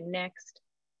thumbnails. My next,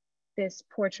 this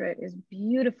portrait is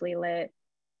beautifully lit.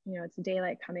 You know, it's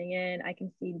daylight coming in. I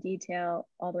can see detail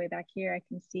all the way back here. I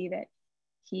can see that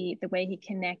the way he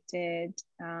connected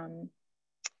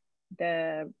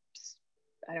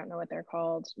I don't know what they're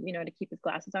called, you know, to keep his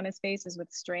glasses on his face is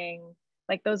with string.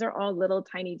 Like those are all little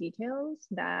tiny details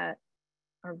that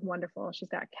are wonderful. She's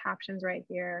got captions right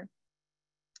here.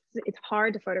 It's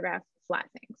hard to photograph flat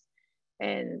things.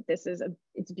 And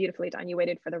it's beautifully done. You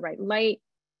waited for the right light.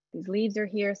 These leaves are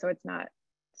here, so it's not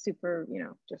super, you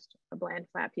know, just a bland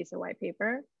flat piece of white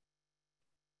paper.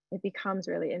 It becomes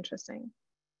really interesting.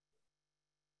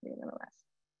 Nevertheless,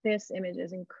 this image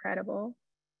is incredible.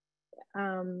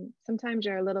 Sometimes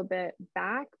you're a little bit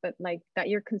back, but like that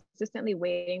you're consistently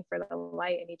waiting for the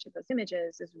light in each of those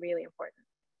images is really important.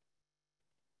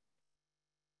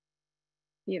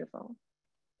 Beautiful.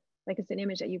 Like it's an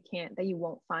image that you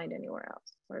won't find anywhere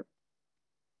else. Or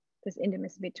this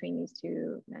intimacy between these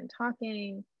two men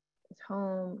talking, his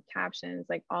home, captions,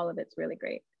 like all of it's really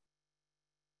great.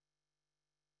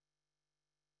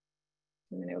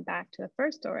 I'm gonna go back to the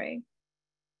first story,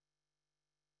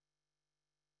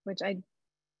 which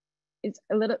it's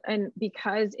a little, and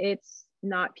because it's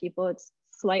not people, it's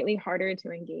slightly harder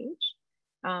to engage.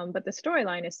 But the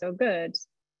storyline is so good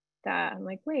that I'm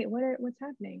like, wait, what's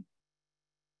happening?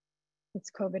 It's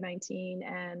COVID-19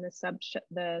 and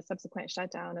the subsequent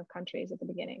shutdown of countries at the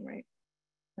beginning, right,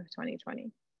 of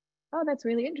 2020. Oh, that's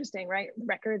really interesting, right?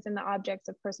 Records and the objects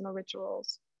of personal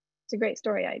rituals. It's a great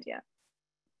story idea.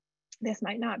 This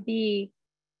might not be,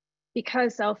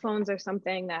 because cell phones are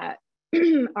something that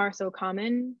are so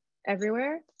common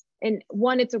everywhere. And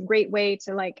one, it's a great way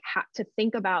to like to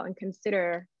think about and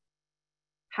consider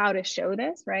how to show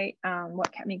this, right?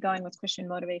 What kept me going was Christian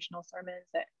motivational sermons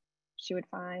that she would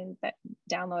find that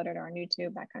downloaded on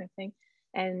YouTube, that kind of thing.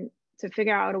 And to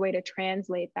figure out a way to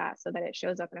translate that so that it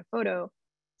shows up in a photo,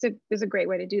 there's a great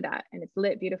way to do that. And it's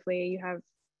lit beautifully. You have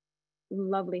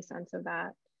lovely sense of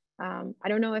that. I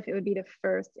don't know if it would be the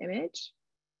first image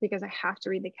because I have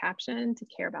to read the caption to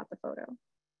care about the photo.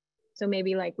 So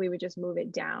maybe like we would just move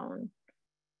it down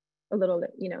a little,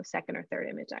 you know, second or third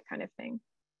image, that kind of thing.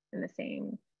 In the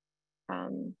same,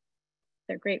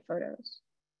 they're great photos.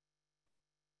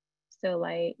 Still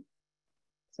light,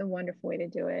 it's a wonderful way to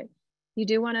do it. You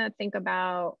do want to think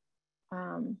about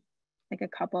like a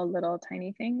couple little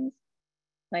tiny things,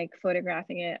 like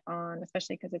photographing it on,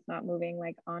 especially because it's not moving,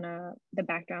 like on the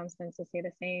background tends to stay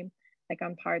the same, like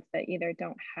on parts that either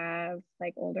don't have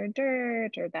like older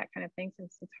dirt or that kind of thing,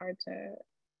 since it's hard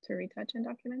to retouch in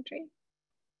documentary,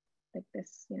 like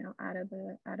this, you know, out of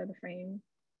the frame.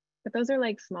 But those are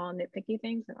like small nitpicky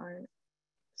things that aren't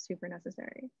super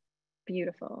necessary.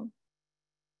 Beautiful.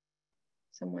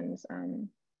 Someone's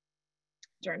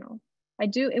journal.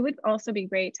 It would also be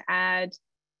great to add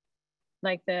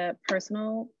like the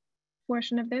personal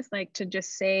portion of this, like to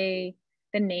just say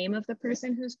the name of the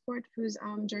person whose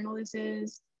journal this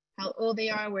is, how old they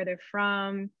are, where they're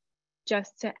from,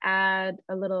 just to add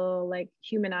a little like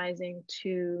humanizing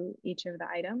to each of the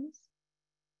items.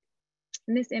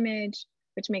 And this image,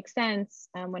 which makes sense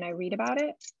when I read about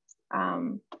it,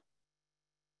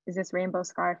 is this rainbow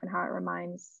scarf and how it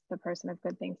reminds the person of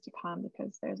good things to come,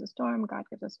 because there's a storm, God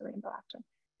gives us a rainbow after.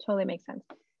 Totally makes sense.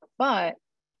 But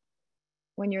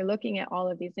when you're looking at all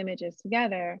of these images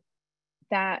together,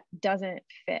 that doesn't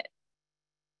fit,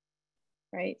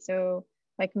 right? So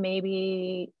like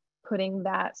maybe putting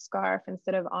that scarf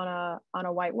instead of on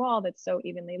a white wall that's so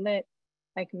evenly lit,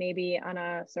 like maybe on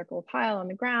a circle pile on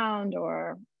the ground,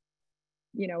 or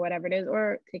you know, whatever it is,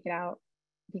 or take it out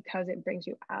because it brings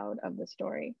you out of the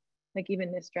story. Like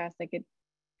even this dress, like it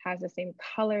has the same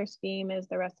color scheme as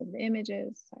the rest of the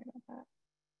images. Sorry about that.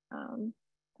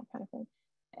 That kind of thing.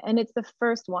 And it's the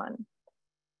first one.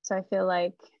 So I feel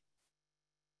like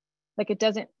it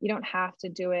doesn't, you don't have to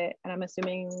do it. And I'm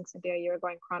assuming, Cynthia, you're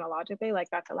going chronologically, like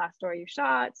that's the last story you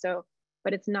shot. So,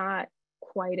 but it's not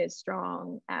quite as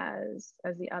strong as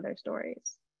the other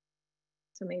stories.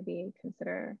 So maybe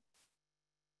consider,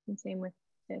 and same with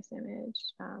this image.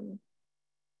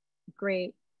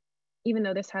 Great, even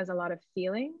though this has a lot of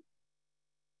feeling,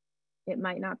 it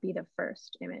might not be the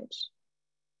first image.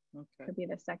 Okay. Could be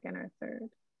the second or third.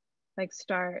 Like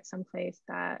start someplace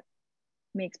that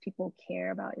makes people care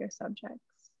about your subjects,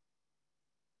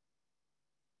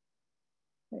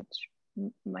 which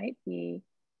might be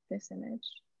this image.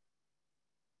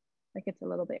 Like it's a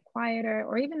little bit quieter,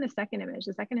 or even the second image.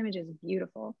 The second image is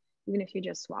beautiful, even if you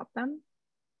just swap them,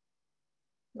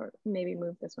 or maybe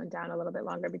move this one down a little bit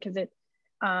longer, because it,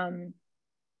 the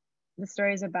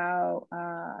story is about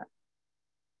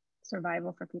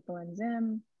survival for people in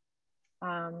Zim,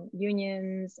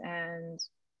 unions, and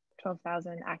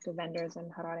 12,000 active vendors in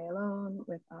Harare alone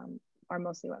with are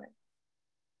mostly women.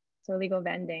 So illegal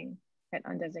vending at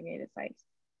undesignated sites.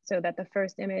 So that the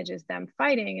first image is them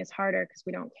fighting is harder because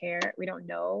we don't care. We don't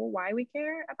know why we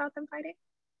care about them fighting.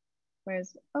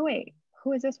 Whereas, oh wait,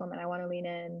 who is this woman? I want to lean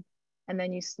in. And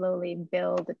then you slowly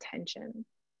build attention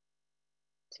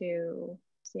to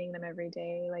seeing them every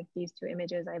day. Like these two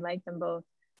images, I like them both,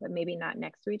 but maybe not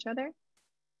next to each other.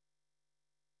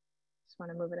 Just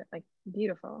want to move it like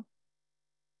beautiful.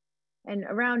 And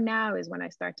around now is when I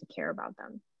start to care about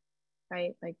them,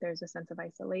 right? Like there's a sense of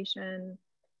isolation.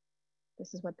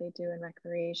 This is what they do in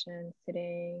recreation,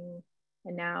 sitting.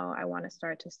 And now I want to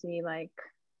start to see like,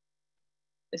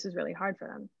 this is really hard for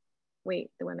them.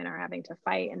 Wait, the women are having to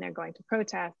fight and they're going to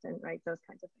protest and right, those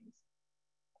kinds of things.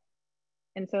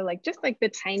 And so like, just like the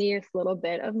tiniest little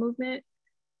bit of movement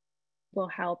will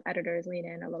help editors lean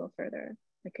in a little further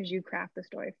because you craft the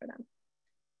story for them.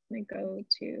 And go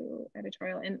to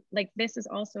editorial, and like this is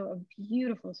also a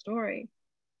beautiful story.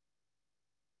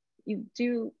 You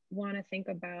do want to think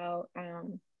about,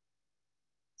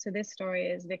 so this story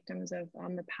is victims of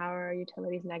the power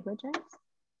utilities negligence,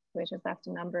 which has left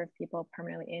a number of people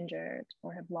permanently injured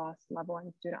or have lost loved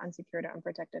ones due to unsecured or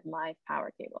unprotected live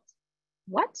power cables.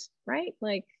 What, right?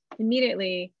 Like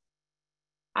immediately,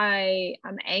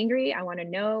 I'm angry. I want to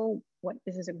know what,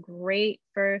 this is a great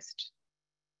first.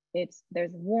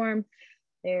 There's warmth,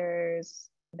 there's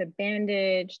the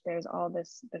bandage, there's all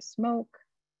this, the smoke,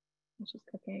 which is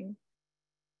cooking.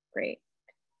 Great.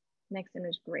 Next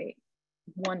image, great.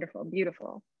 Wonderful,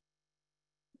 beautiful.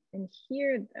 And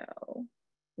here though,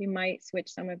 we might switch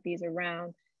some of these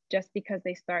around just because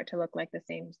they start to look like the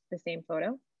same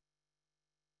photo.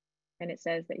 And it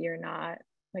says that you're not,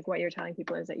 like what you're telling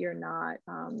people is that you're not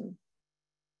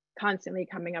constantly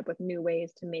coming up with new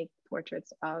ways to make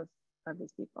portraits of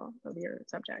these people, of your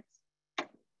subjects.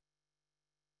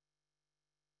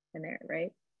 And there,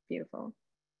 right? Beautiful.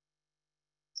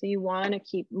 So you want to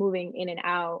keep moving in and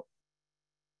out,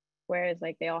 whereas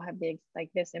like they all have big,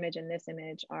 like this image and this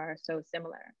image are so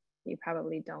similar. You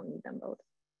probably don't need them both.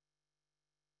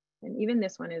 And even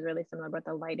this one is really similar, but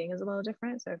the lighting is a little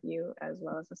different. So if you, as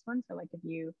well as this one, so like if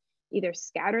you either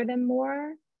scatter them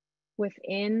more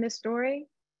within the story,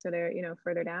 so they're, you know,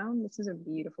 further down, this is a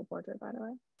beautiful portrait, by the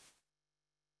way.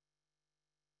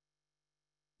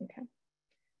 Okay,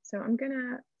 so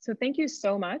so thank you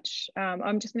so much.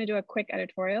 I'm just gonna do a quick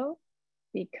editorial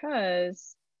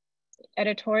because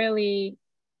editorial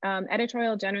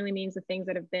generally means the things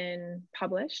that have been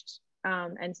published.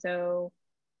 And so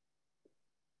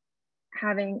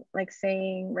having like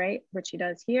saying, right, what she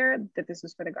does here, that this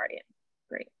is for the Guardian,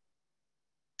 great.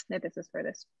 That this is for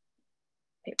this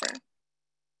paper.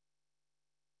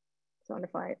 It's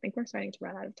wonderful. I think we're starting to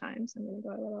run out of time, so I'm gonna go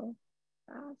a little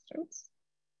fast. Oops.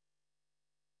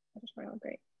 Editorial,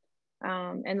 great.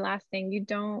 And last thing, you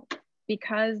don't,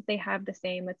 because they have the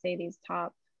same, let's say these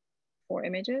top 4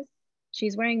 images,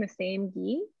 she's wearing the same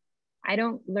gi. I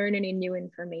don't learn any new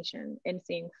information in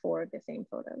seeing 4 of the same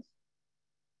photos,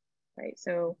 right?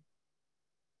 So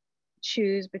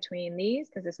choose between these,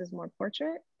 because this is more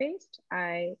portrait based.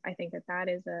 I think that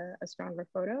is a stronger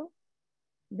photo.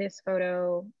 This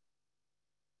photo,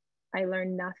 I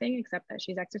learned nothing except that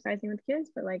she's exercising with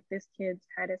kids, but like this kid's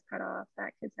head is cut off,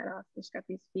 that kid's head off, she's got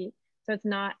these feet. So it's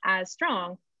not as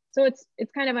strong. So it's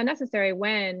kind of unnecessary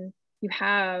when you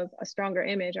have a stronger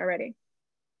image already,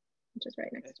 which is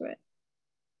right next to it.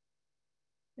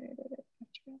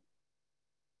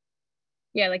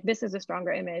 Yeah, like this is a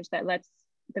stronger image that lets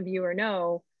the viewer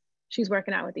know she's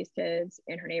working out with these kids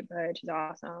in her neighborhood. She's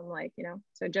awesome, like, you know,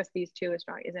 so just these 2 is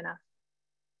enough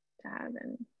to have.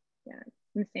 And yeah,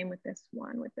 and the same with this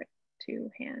one with the 2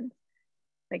 hands.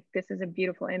 Like this is a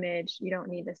beautiful image. You don't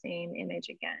need the same image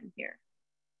again here.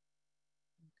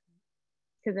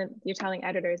 Because then you're telling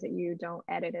editors that you don't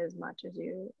edit as much as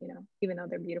you know, even though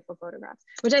they're beautiful photographs,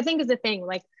 which I think is the thing.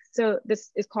 Like, so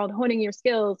this is called honing your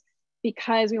skills,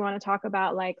 because we want to talk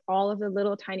about like all of the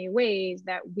little tiny ways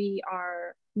that we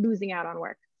are losing out on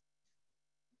work.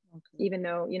 Okay. Even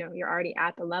though, you know, you're already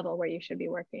at the level where you should be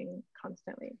working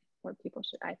constantly, or I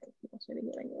think people should be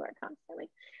doing the work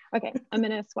constantly. Okay, I'm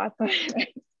gonna swap over.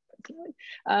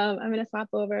 I'm gonna swap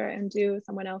over and do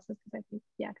someone else's, because I think,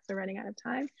 yeah, because we're running out of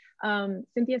time.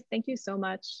 Cynthia, thank you so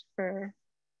much for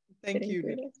Thank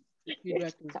you.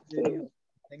 Feedback was brilliant.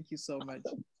 Thank you so much.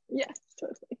 Yes,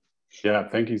 totally. Yeah,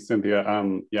 thank you, Cynthia.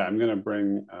 Yeah, I'm gonna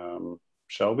bring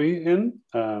Shelby in.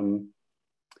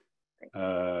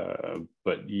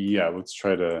 But yeah, let's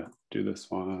try to do this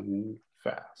one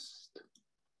fast.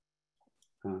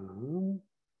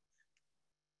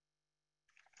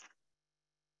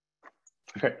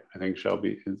 Okay, I think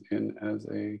Shelby is in as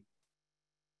a,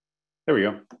 there we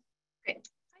go. Great.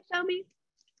 Hi, Shelby.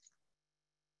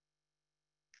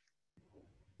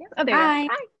 Yeah. Oh, there Hi. you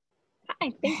go. Hi.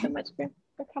 Hi, thanks so much for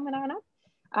coming on up.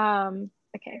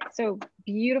 Okay, so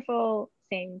beautiful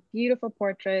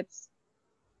portraits,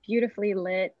 beautifully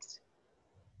lit.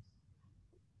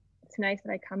 It's nice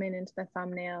that I come into the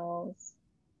thumbnails.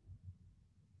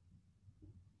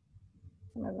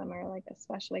 Some of them are like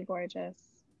especially gorgeous.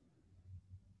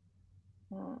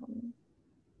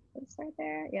 Let's start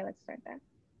there. Yeah, let's start there.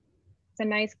 It's a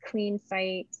nice clean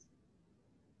site.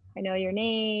 I know your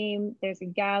name. There's a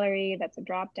gallery that's a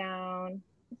drop down.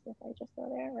 Let's see if I just go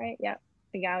there, right? Yep.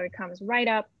 The gallery comes right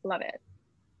up. Love it.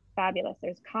 Fabulous.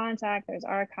 There's contact, there's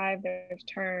archive, there's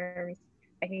terms.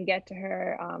 I can get to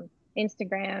her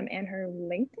Instagram and her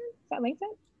LinkedIn. Is that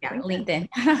LinkedIn? Yeah, LinkedIn.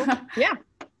 Cool.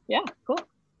 Yeah, cool.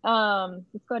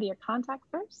 Let's go to your contact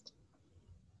first.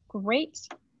 Great.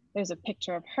 There's a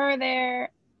picture of her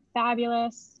there.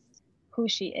 Fabulous. Who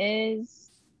she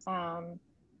is,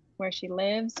 where she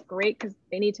lives. Great, because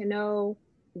they need to know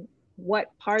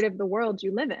what part of the world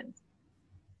you live in,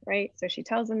 right? So she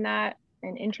tells them that,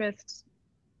 an interest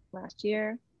last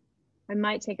year. I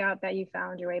might take out that you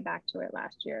found your way back to it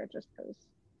last year, just because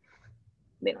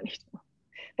they don't need to know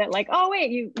that, like, oh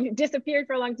wait, you disappeared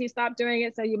for a long time, you stopped doing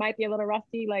it, so you might be a little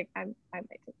rusty. Like I might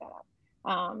take that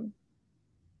out.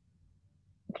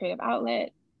 Creative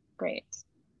outlet, great.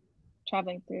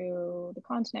 Traveling through the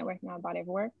continent, working on a body of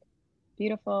work,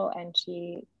 beautiful. And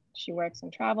she works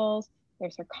and travels.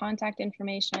 There's her contact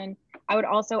information. I would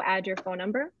also add your phone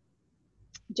number,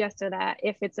 just so that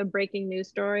if it's a breaking news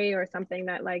story or something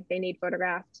that like they need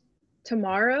photographed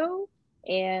tomorrow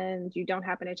and you don't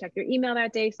happen to check your email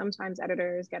that day, sometimes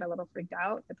editors get a little freaked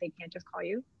out that they can't just call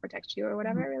you or text you or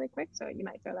whatever really quick. So you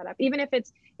might throw that up. Even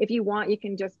if you want, you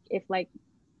can just,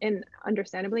 and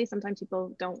understandably, sometimes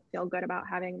people don't feel good about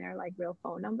having their like real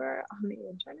phone number on the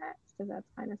internet, because that's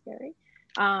kind of scary.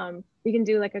 You can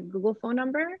do like a Google phone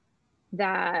number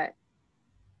that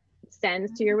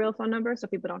sends to your real phone number, so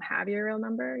people don't have your real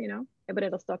number, you know, but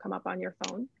it'll still come up on your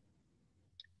phone,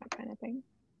 that kind of thing,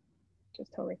 which is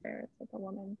totally fair. It's like a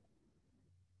woman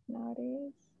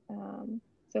nowadays.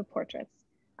 So portraits,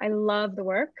 I love the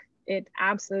work. It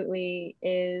absolutely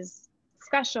is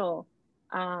special.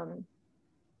 I'm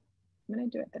gonna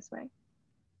do it this way, and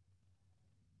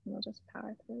we'll just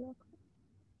power through real quick.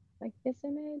 Like this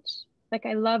image, like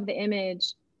I love the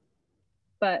image,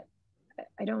 but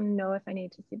I don't know if I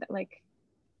need to see that. Like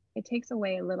it takes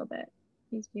away a little bit.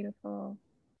 He's beautiful,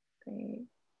 great.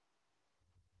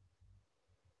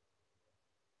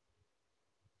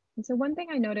 And so one thing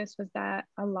I noticed was that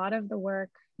a lot of the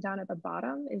work down at the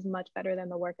bottom is much better than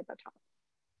the work at the top,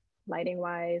 lighting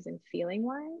wise and feeling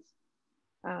wise.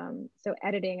 So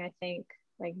editing, I think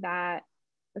like that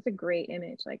That's a great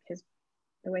image. Like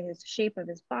the way his shape of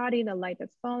his body, the light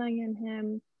that's falling in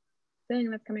him, feeling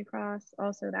that's coming across.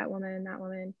 Also that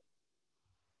woman.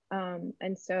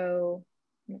 And so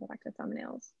I'm gonna go back to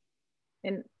thumbnails.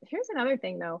 And here's another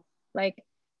thing though, like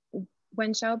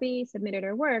when Shelby submitted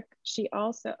her work, she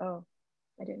also, oh,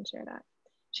 I didn't share that.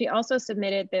 She also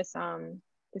submitted this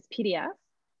this PDF,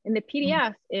 and the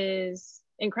PDF is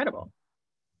incredible.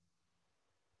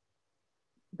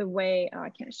 The way, oh, I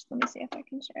can't, let me see if I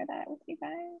can share that with you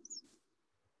guys.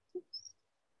 Oops.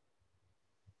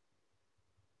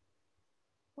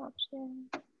 Stop sharing.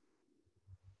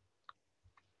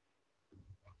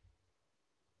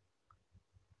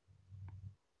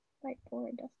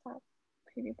 Whiteboard, desktop,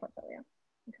 preview portfolio.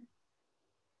 Okay.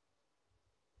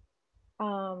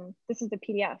 This is the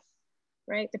PDF,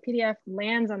 right? The PDF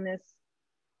lands on this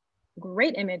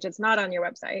great image. It's not on your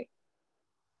website.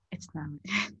 It's not.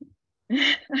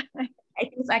 I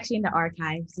think it's actually in the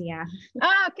archives. Yeah.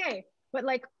 Ah, okay. But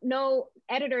like, no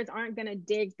editors aren't going to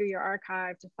dig through your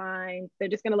archive to find, they're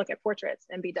just going to look at portraits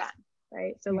and be done,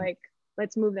 right? So like,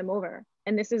 let's move them over.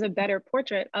 And this is a better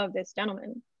portrait of this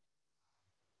gentleman.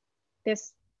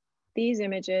 These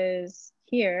images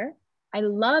here, I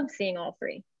love seeing all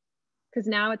three, because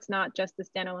now it's not just the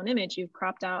standalone image. You've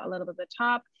cropped out a little bit of the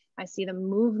top. I see the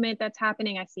movement that's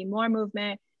happening. I see more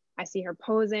movement. I see her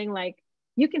posing. Like,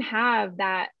 you can have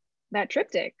that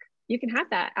triptych. You can have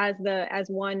that as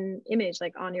one image,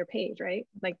 like on your page, right?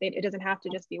 Like it doesn't have to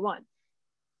just be one.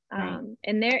 Right.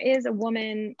 And there is a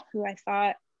woman who I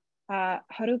thought,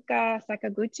 Haruka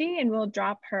Sakaguchi, and we'll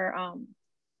drop her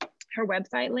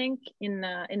website link in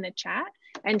the chat.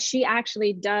 And she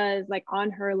actually does, like,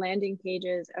 on her landing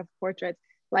pages of portraits,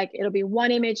 like it'll be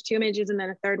one image, two images, and then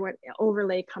a third one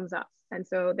overlay comes up. And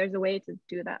so there's a way to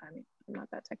do that. I mean, I'm not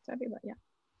that tech savvy, but yeah.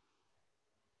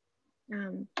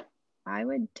 I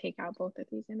would take out both of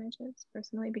these images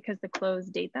personally, because the clothes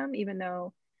date them, even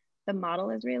though the model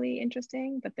is really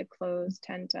interesting, but the clothes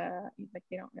tend to, like,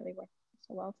 they don't really work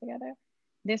so well together.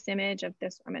 This image of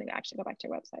this, I'm gonna actually go back to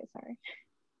your website, sorry.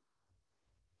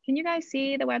 Can you guys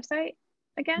see the website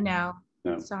again? No.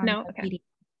 No. Sorry. No? Okay. PDF.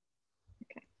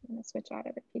 Okay, I'm gonna switch out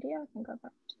of the PDF and go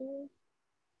back to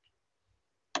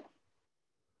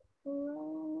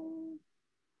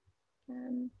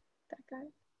and that guy.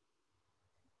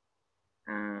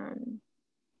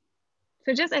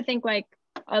 So just, I think, like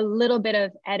a little bit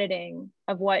of editing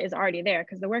of what is already there,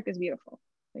 because the work is beautiful.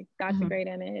 Like, that's a great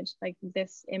image. Like,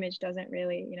 this image doesn't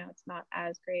really, you know, it's not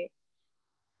as great.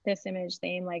 This image,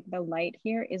 same, like the light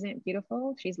here isn't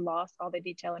beautiful. She's lost all the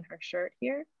detail in her shirt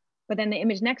here. But then the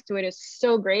image next to it is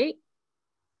so great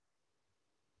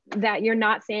that you're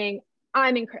not saying,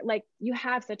 like, you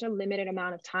have such a limited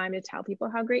amount of time to tell people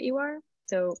how great you are.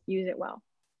 So use it well.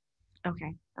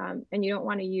 Okay. And you don't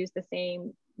want to use the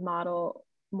same model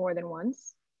more than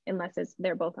once, unless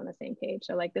they're both on the same page.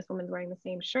 So like, this woman's wearing the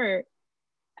same shirt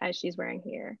as she's wearing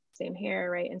here, same hair,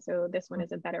 right? And so this one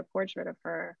is a better portrait of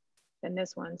her than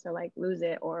this one. So like, lose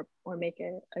it or make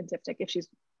it a diptych. If she's,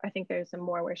 I think there's some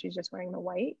more where she's just wearing the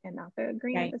white and not the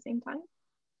green at the same time.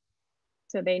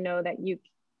 So they know that you,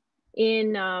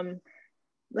 in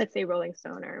let's say Rolling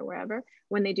Stone or wherever,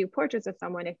 when they do portraits of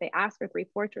someone, if they ask for 3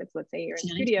 portraits, let's say you're in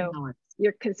studio,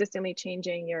 you're consistently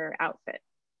changing your outfit.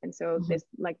 And so this,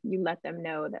 like, you let them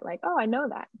know that, like, oh, I know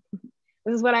that.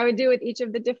 This is what I would do with each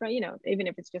of the different, you know, even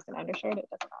if it's just an undershirt, it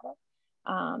doesn't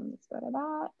matter. Let's go to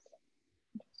that.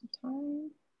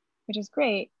 Time, which is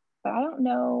great, but I don't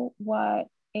know what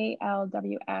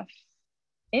ALWF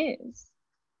is.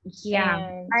 Yeah,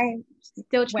 and I'm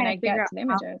still trying to figure out the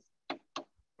images,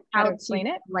 how to explain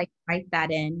it, like write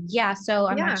that in. Yeah, so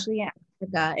I'm actually in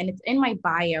Africa, and it's in my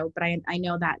bio, but I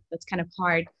know that that's kind of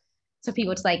hard. So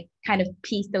people just like kind of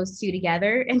piece those two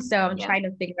together. And so I'm trying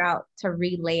to figure out to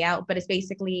relay out, but it's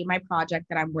basically my project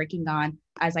that I'm working on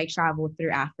as I travel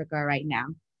through Africa right now.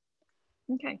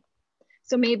 Okay.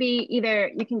 So maybe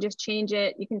either you can just change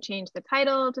it. You can change the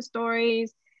title to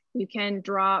stories. You can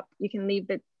leave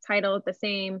the title the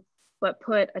same, but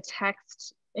put a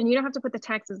text, and you don't have to put the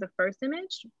text as the first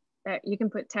image. You can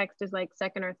put text as like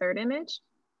second or third image,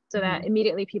 so that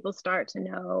immediately people start to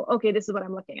know, okay, this is what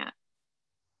I'm looking at.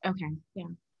 Okay, yeah.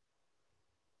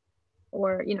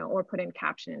 Or, you know, or put in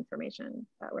caption information,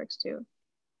 that works too.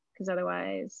 Because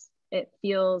otherwise it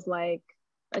feels like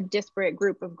a disparate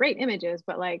group of great images,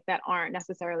 but like that aren't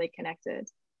necessarily connected,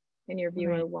 and your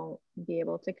viewer won't be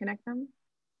able to connect them.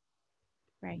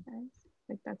 Right.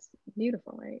 Like, that's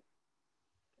beautiful, right?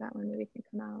 That one maybe can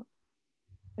come out.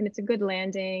 And it's a good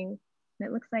landing. And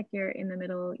it looks like you're in the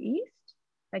Middle East.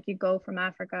 Like, you go from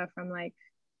Africa from like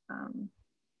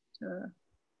to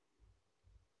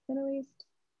Middle East.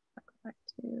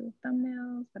 to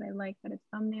thumbnails, but I like that it's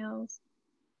thumbnails.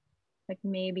 Like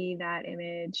maybe that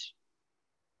image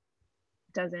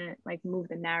doesn't like move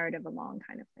the narrative along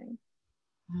kind of thing.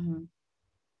 Mm-hmm.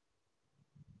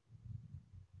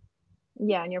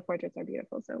 Yeah, and your portraits are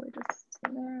beautiful. So we just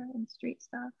sit there and street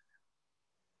stuff.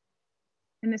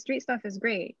 And the street stuff is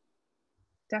great,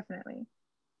 definitely.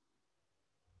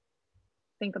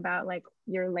 Think about like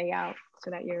your layout so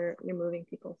that you're moving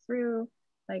people through.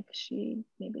 Like she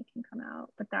maybe can come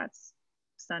out, but that's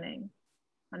stunning.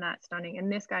 And that's stunning.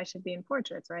 And this guy should be in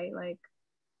portraits, right? Like,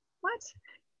 what?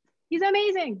 He's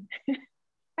amazing.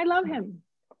 I love him.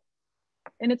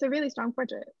 And it's a really strong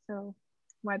portrait. So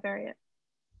why bury it?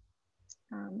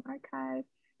 Archive.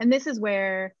 And this is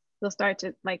where they'll start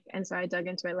to like, and so I dug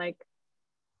into it, like,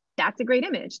 that's a great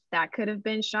image. That could have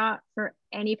been shot for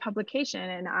any publication.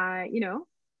 And I, you know,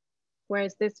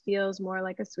 whereas this feels more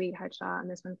like a sweet headshot and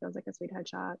this one feels like a sweet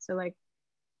headshot. So like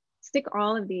stick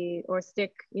all of the, or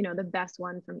stick, you know, the best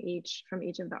one from each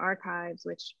of the archives,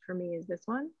 which for me is this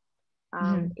one,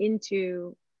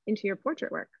 into your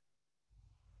portrait work.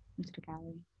 Into the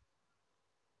gallery.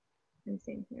 And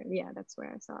same here. Yeah, that's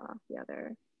where I saw the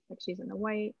other, like she's in the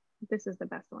white. This is the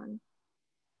best one,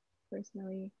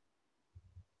 personally.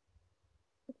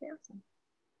 Okay, awesome.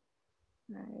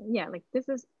 Yeah, like this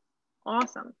is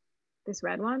awesome, this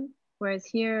red one. Whereas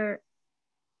here,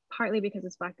 partly because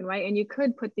it's black and white, and you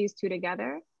could put these two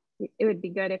together. It would be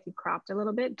good if you cropped a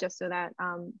little bit just so that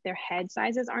their head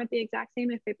sizes aren't the exact same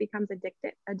if it becomes a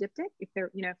diptych, if they're,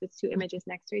 you know, if it's two images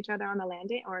next to each other on the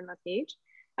landing or on the page.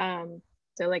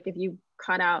 So like if you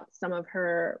cut out some of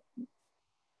her,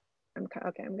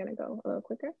 okay, I'm gonna go a little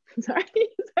quicker. sorry.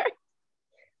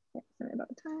 Sorry about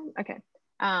time. Okay.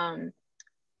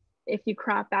 If you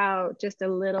crop out just a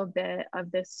little bit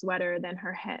of this sweater, then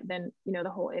her head, then, you know, the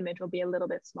whole image will be a little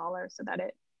bit smaller so that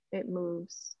it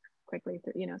moves quickly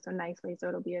through, you know, so nicely. So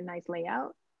it'll be a nice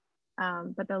layout.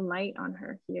 But the light on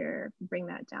her here, bring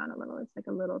that down a little. It's like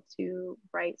a little too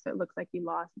bright. So it looks like you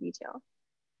lost detail,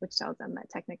 which tells them that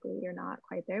technically you're not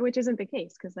quite there, which isn't the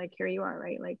case. Cause like, here you are,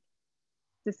 right? Like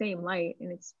it's the same light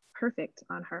and it's perfect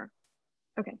on her.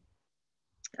 Okay.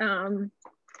 I'm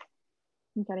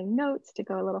getting notes to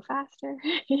go a little faster.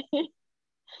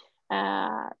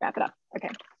 Wrap it up. Okay.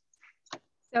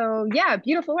 So yeah,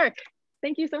 beautiful work.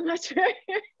 Thank you so much for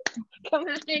coming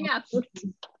and hang out.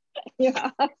 You're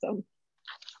awesome.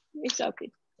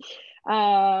 Shelby.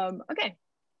 Okay.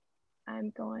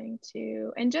 I'm going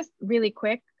to, and just really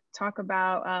quick, talk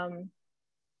about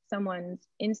someone's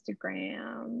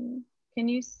Instagram. Can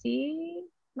you see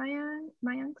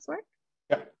Mayank's work?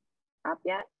 Yeah. Up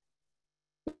yet?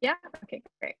 Yeah, okay,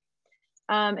 great.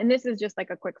 And this is just like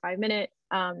a quick 5-minute.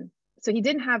 So he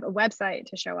didn't have a website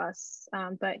to show us,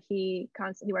 but he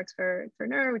works for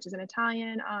NER, which is an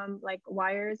Italian like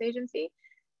wires agency.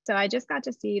 So I just got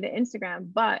to see the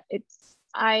Instagram, but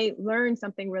I learned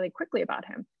something really quickly about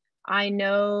him. I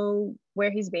know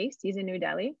where he's based. He's in New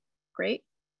Delhi. Great.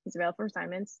 He's available for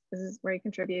assignments. This is where he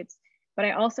contributes. But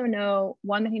I also know,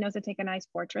 one, that he knows to take a nice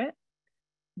portrait,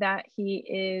 that he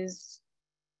is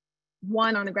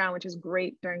one on the ground, which is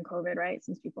great during COVID, right?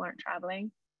 Since people aren't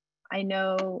traveling. I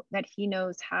know that he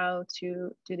knows how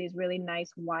to do these really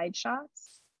nice wide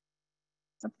shots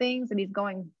of things, and he's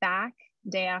going back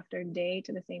day after day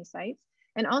to the same sites.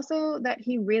 And also that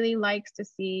he really likes to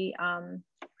see,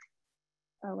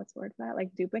 what's the word for that?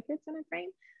 Like duplicates in a frame.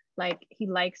 Like he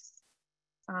likes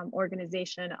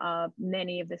organization of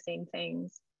many of the same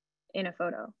things in a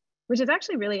photo, which is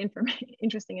actually really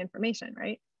interesting information,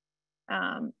 right?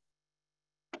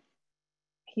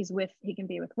 He can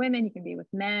be with women, he can be with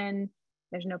men.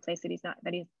 There's no place that he's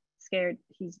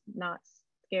not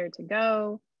scared to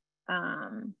go.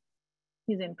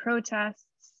 He's in protests,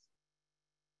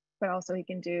 but also he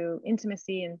can do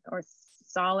intimacy or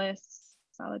solitude.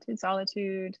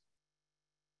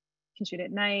 He can shoot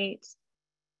at night.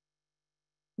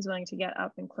 He's willing to get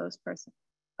up close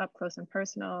and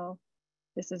personal.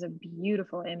 This is a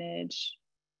beautiful image.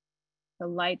 The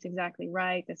light's exactly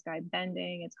right. This guy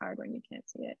bending, it's hard when you can't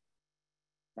see it.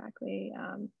 Exactly.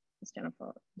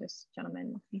 This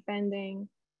gentleman bending.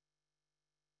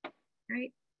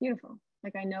 Right, beautiful.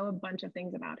 Like I know a bunch of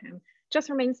things about him just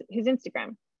from his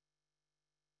Instagram.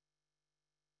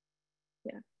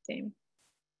 Yeah, same.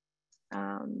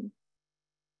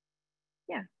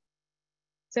 Yeah.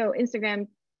 So Instagram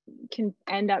can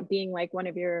end up being like one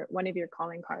of your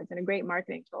calling cards and a great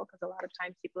marketing tool, because a lot of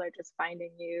times people are just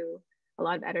finding you. A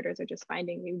lot of editors are just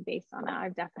finding you based on that.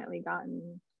 I've definitely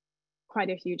gotten quite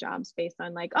a few jobs based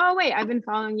on like, oh wait, I've been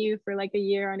following you for like a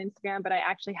year on Instagram, but I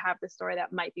actually have the story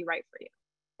that might be right for you.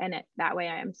 And that way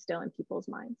I am still in people's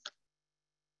minds.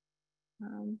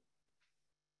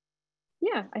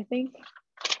 Yeah, I think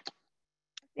that's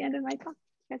the end of my talk.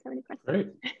 You guys have any questions? Great.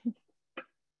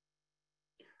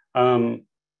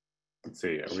 Let's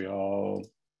see, are we all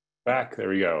back? There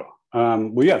we go.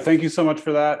 Well, yeah, thank you so much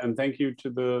for that. And thank you to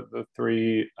the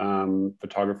three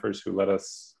photographers who let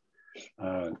us,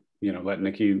 let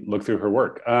Nikki look through her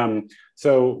work.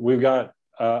 So we've got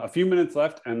a few minutes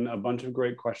left and a bunch of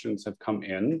great questions have come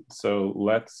in. So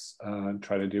let's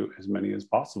try to do as many as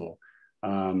possible.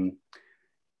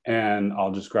 And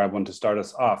I'll just grab one to start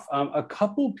us off. A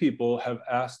couple people have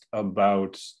asked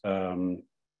about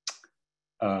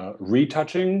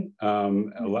retouching.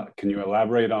 Can you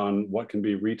elaborate on what can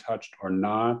be retouched or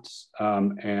not?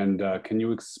 And can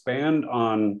you expand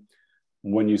on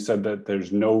when you said that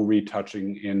there's no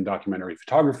retouching in documentary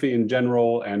photography in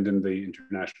general and in the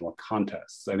international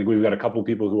contests? I think we've got a couple of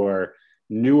people who are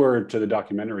newer to the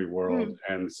documentary world,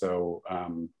 and so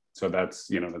that's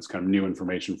that's kind of new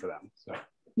information for them. So.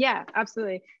 Yeah,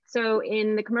 absolutely. So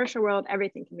in the commercial world,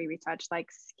 everything can be retouched, like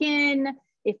skin.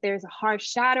 If there's a harsh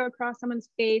shadow across someone's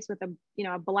face with a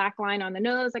black line on the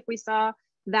nose, like we saw,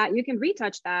 that you can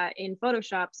retouch that in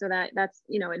Photoshop so that that's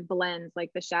it blends like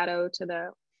the shadow to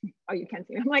the. Oh, you can't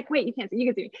see me. I'm like, wait, you can't see.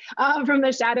 You can see me from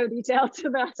the shadow detail to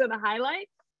the highlight.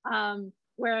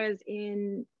 Whereas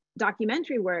in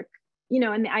documentary work,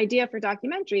 and the idea for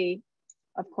documentary,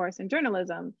 of course, in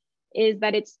journalism, is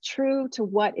that it's true to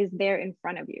what is there in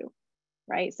front of you,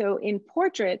 right? So in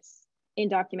portraits, in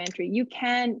documentary, you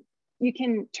can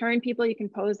turn people, you can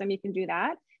pose them, you can do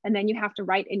that. And then you have to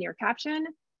write in your caption,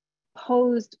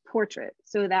 posed portrait,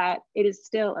 so that it is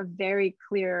still a very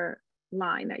clear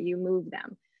line that you move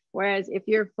them. Whereas if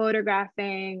you're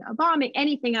photographing a bombing,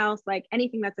 anything else, like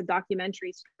anything that's a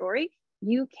documentary story,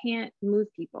 you can't move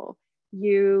people.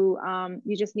 You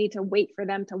just need to wait for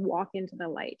them to walk into the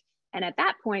light. And at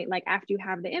that point, like after you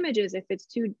have the images, if it's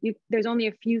there's only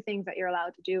a few things that you're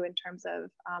allowed to do in terms of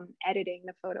editing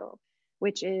the photo,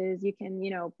 which is you can,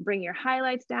 bring your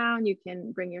highlights down, you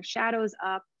can bring your shadows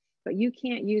up, but you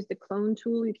can't use the clone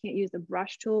tool, you can't use the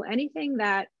brush tool, anything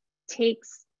that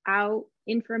takes out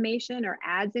information or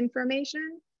adds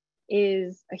information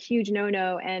is a huge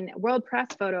no-no. And World Press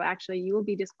Photo, actually, you will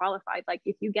be disqualified. Like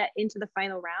if you get into the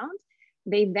final round,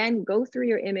 they then go through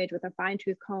your image with a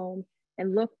fine-tooth comb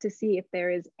and look to see if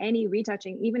there is any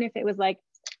retouching, even if it was like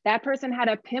that person had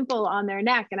a pimple on their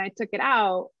neck and I took it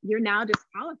out, you're now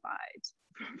disqualified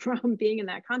from being in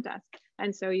that contest.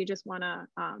 And so you just want to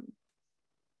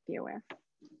be aware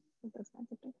of those kinds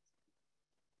of things.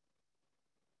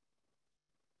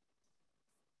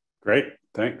 Great,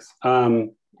 thanks. How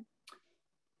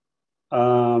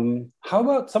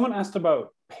about, someone asked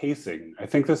about pacing. I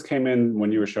think this came in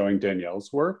when you were showing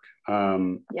Danielle's work.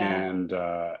 And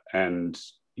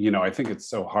I think it's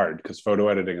so hard because photo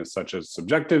editing is such a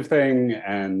subjective thing,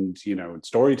 and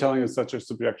storytelling is such a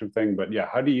subjective thing. But yeah,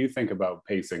 how do you think about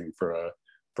pacing for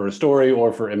a story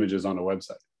or for images on a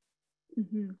website?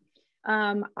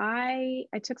 I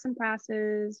took some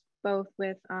classes both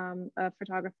with a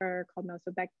photographer called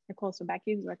Nicole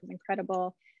Sobecki, whose work is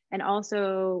incredible, and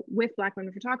also with Black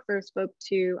women photographers. Spoke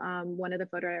to one of the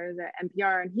photo editors at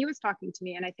NPR, and he was talking to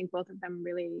me, and I think both of them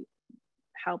really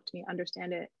helped me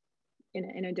understand it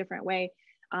in a different way.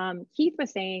 Keith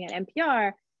was saying at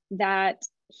NPR that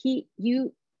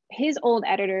his old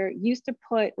editor used to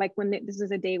put, like this was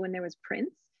a day when there was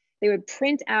prints, they would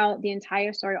print out the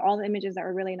entire story, all the images that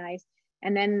were really nice,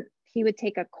 and then he would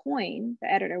take a coin, the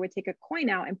editor would take a coin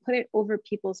out and put it over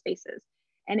people's faces.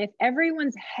 And if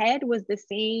everyone's head was the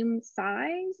same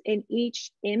size in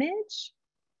each image,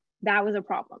 that was a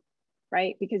problem,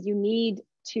 right? Because you need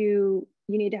to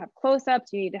have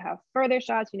close-ups, you need to have further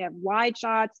shots, you need to have wide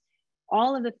shots,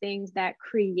 all of the things that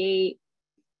create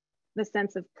the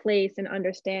sense of place and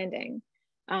understanding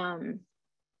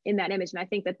in that image. And I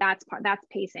think that's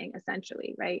pacing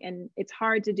essentially, right? And it's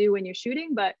hard to do when you're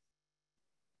shooting, but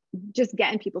just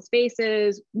get in people's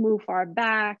faces, move far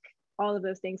back, all of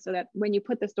those things, so that when you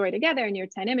put the story together in your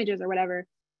 10 images or whatever,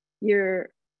 you're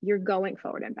going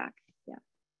forward and back. Yeah.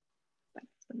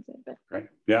 Right.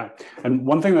 Yeah. And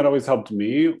one thing that always helped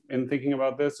me in thinking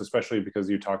about this, especially because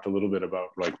you talked a little bit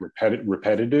about like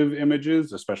repetitive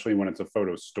images, especially when it's a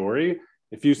photo story.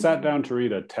 If you sat down to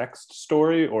read a text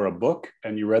story or a book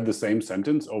and you read the same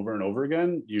sentence over and over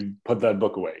again, you'd put that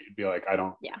book away. You'd be like, I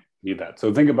don't need that.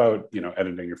 So think about,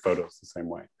 editing your photos the same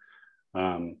way.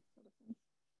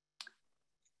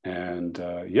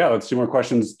 Let's do more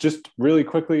questions. Just really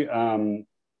quickly.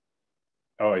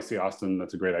 Oh, I see, Austin.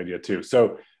 That's a great idea too.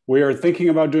 So We are thinking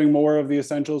about doing more of the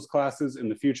essentials classes in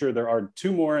the future. There are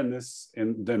 2 more in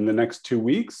the next 2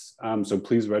 weeks. So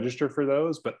please register for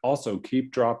those, but also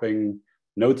keep dropping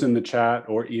notes in the chat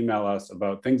or email us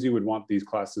about things you would want these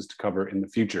classes to cover in the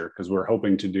future, because we're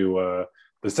hoping to do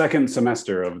the second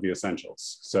semester of the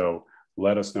essentials. So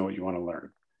let us know what you want to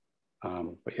learn.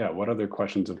 But yeah, what other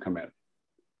questions have come in?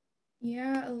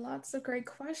 Yeah, lots of great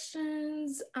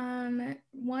questions.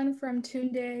 One from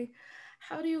Tunde.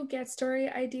 How do you get story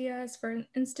ideas? For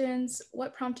instance,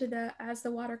 what prompted the As the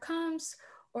Water Comes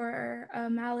or a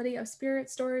Malady of Spirit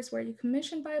stories? Were you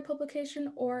commissioned by a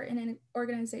publication or in an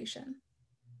organization?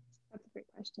 That's a great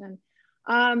question.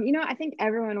 I think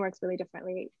everyone works really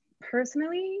differently.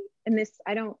 Personally, and this,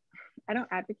 I don't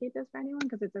advocate this for anyone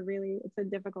because it's a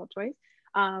difficult choice.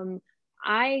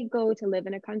 I go to live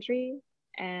in a country,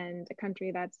 and a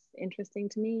country that's interesting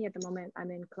to me. At the moment,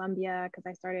 I'm in Colombia because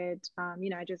I started,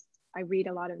 I read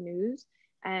a lot of news,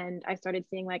 and I started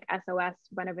seeing like SOS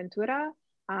Buenaventura.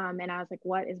 And I was like,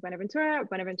 what is Buenaventura?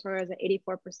 Buenaventura is an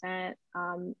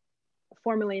 84%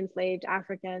 formerly enslaved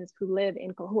Africans who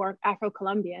are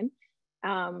Afro-Colombian,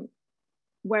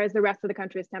 whereas the rest of the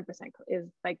country is 10%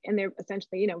 and they're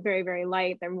essentially, very, very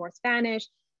light. They're more Spanish.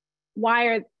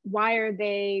 Why are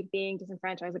they being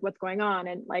disenfranchised? Like, what's going on?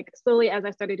 And like slowly, as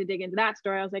I started to dig into that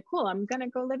story, I was like, cool, I'm gonna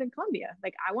go live in Colombia.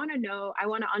 Like, I want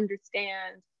to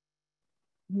understand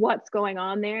what's going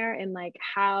on there and like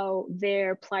how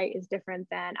their plight is different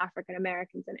than African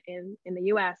Americans in the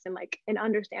US, and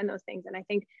understand those things. And I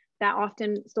think that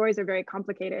often stories are very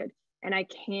complicated, and I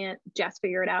can't just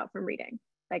figure it out from reading.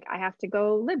 Like, I have to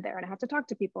go live there and I have to talk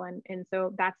to people. And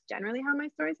so that's generally how my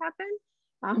stories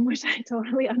happen, which I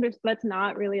totally understand. That's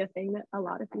not really a thing that a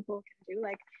lot of people can do.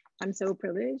 Like, I'm so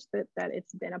privileged that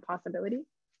it's been a possibility.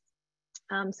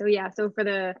 So for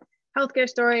the healthcare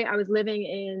story, I was living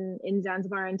in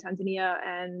Zanzibar in Tanzania,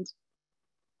 and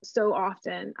so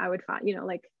often I would find,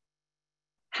 like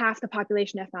half the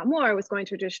population, if not more, was going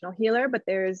to a traditional healer, but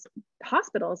there's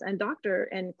hospitals and doctor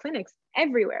and clinics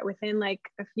everywhere within like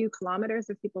a few kilometers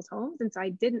of people's homes. And so I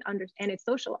didn't understand, it's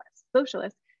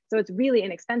socialist. So it's really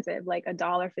inexpensive, like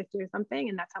 $1.50 or something.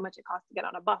 And that's how much it costs to get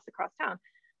on a bus across town.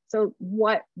 So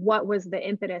what was the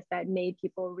impetus that made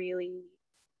people really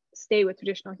stay with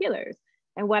traditional healers?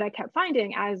 And what I kept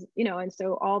finding and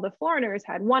so all the foreigners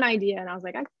had one idea, and I was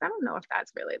like, I don't know if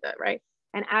that's really right.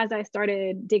 And as I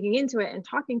started digging into it and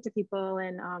talking to people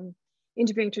and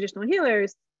interviewing traditional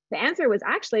healers, the answer was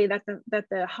actually that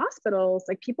the hospitals,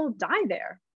 like, people die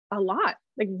there a lot,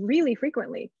 like really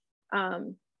frequently.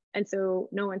 And so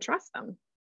no one trusts them.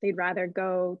 They'd rather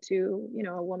go to,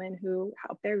 a woman who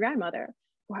helped their grandmother,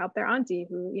 who helped their auntie,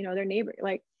 who, their neighbor,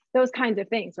 like those kinds of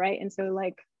things, right? And so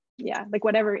like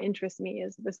whatever interests me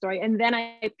is the story. And then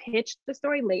I pitched the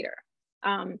story later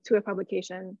to a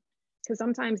publication, because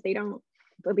sometimes they don't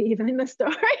believe in the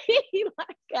story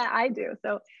like I do.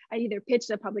 So I either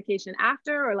pitched a publication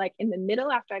after, or like in the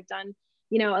middle, after I've done,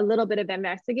 a little bit of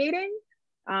investigating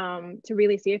to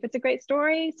really see if it's a great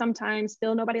story. Sometimes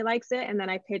still nobody likes it. And then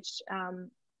I pitched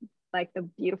like the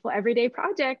Beautiful Everyday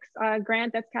Projects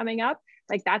grant that's coming up.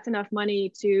 Like, that's enough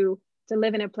money to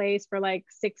live in a place for like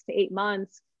 6 to 8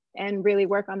 months and really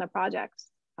work on the project.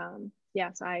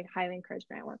 So I highly encourage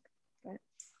grant work.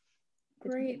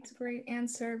 Great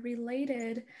answer.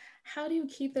 Related, how do you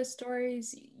keep the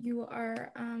stories you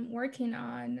are working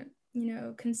on,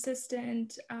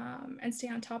 consistent and stay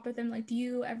on top of them? Like, do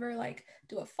you ever like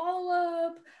do a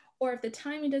follow-up, or if the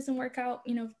timing doesn't work out,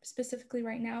 specifically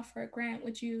right now for a grant,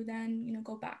 would you then,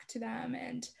 go back to them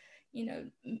and,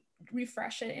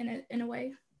 refresh it in a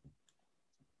way?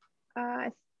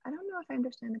 I don't know if I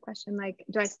understand the question. Like,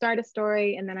 do I start a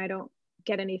story and then I don't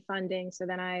get any funding, so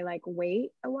then I like wait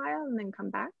a while and then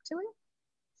come back to it?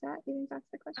 You think that's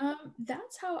the question?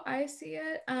 That's how I see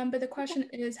it. But the question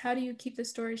is, how do you keep the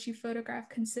stories you photograph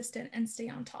consistent and stay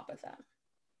on top of them?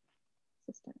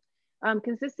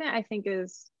 Consistent, I think,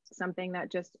 is something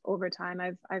that just over time,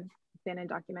 I've been in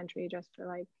documentary just for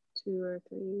like 2 or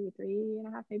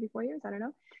 3.5, maybe 4 years. I don't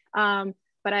know.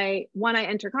 But I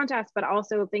enter contests, but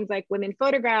also things like women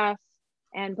photograph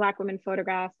and Black women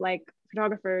photograph, like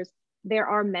photographers, there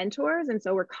are mentors. And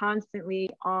so we're constantly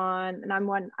on, and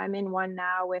I'm in one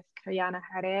now with Kayana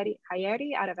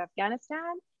Hayeri out of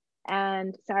Afghanistan,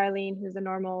 and Sarah Lean, who's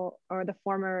the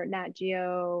former Nat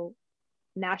Geo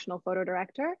national photo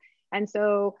director. And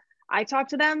so I talk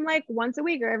to them like once a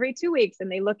week or every 2 weeks,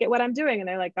 and they look at what I'm doing and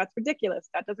they're like, that's ridiculous.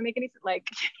 That doesn't make any sense. Like,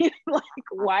 like,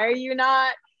 why are you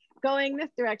not going this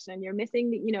direction? You're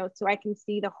missing so I can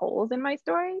see the holes in my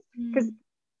stories. Because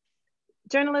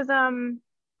journalism,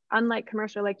 unlike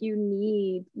commercial, like you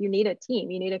need a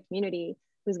team, you need a community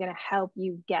who's going to help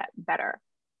you get better.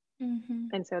 Mm-hmm.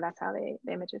 And so that's how the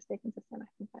images stay consistent. I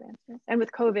think that answers. And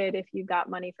with COVID, if you got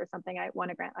money for something, I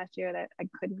won a grant last year that I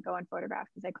couldn't go and photograph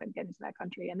because I couldn't get into that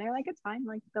country. And they're like, it's fine.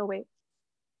 Like, they'll wait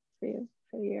for you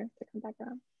for the year to come back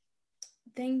around.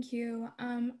 Thank you.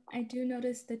 I do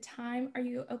notice the time. Are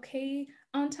you okay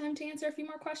on time to answer a few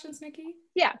more questions, Nikki?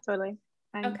 Yeah, totally.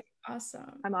 Okay,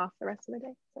 awesome. I'm off the rest of the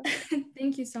day. So.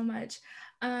 Thank you so much.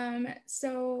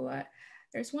 So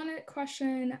there's one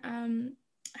question.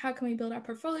 How can we build our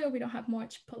portfolio? We don't have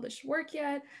much published work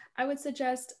yet. I would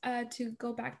suggest to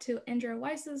go back to Andrea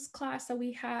Weiss's class that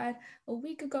we had a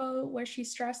week ago, where she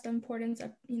stressed the importance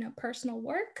of, personal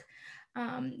work.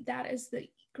 That is the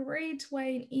great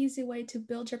way, an easy way to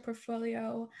build your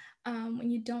portfolio when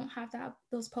you don't have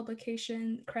those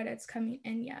publication credits coming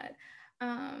in yet.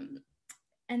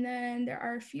 And then there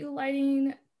are a few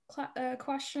lighting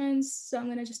questions, so I'm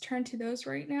going to just turn to those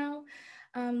right now.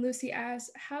 Lucy asks,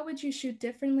 how would you shoot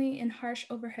differently in harsh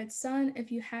overhead sun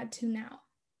if you had to now?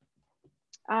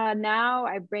 Now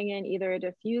I bring in either a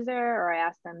diffuser or I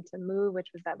ask them to move, which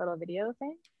was that little video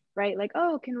thing, right? Like,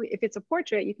 oh, if it's a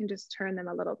portrait, you can just turn them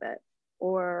a little bit.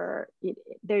 Or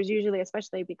there's usually,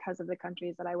 especially because of the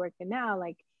countries that I work in now,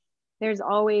 like there's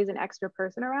always an extra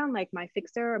person around, like my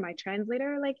fixer or my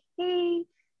translator, like, hey,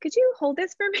 could you hold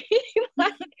this for me?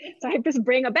 Like, so I just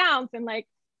bring a bounce and like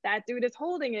that dude is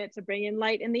holding it to bring in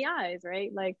light in the eyes,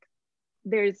 right? Like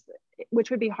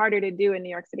which would be harder to do in New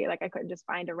York City. Like I couldn't just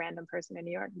find a random person in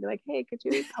New York and be like, hey, could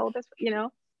you hold this,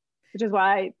 which is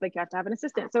why like you have to have an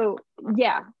assistant. So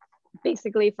yeah,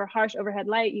 basically for harsh overhead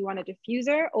light, you want a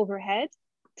diffuser overhead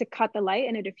to cut the light,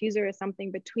 and a diffuser is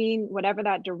something between whatever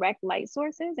that direct light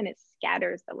source is, and it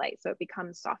scatters the light so it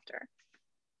becomes softer.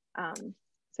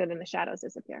 So then the shadows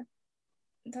disappear.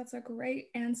 That's a great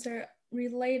answer.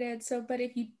 Related, but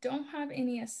if you don't have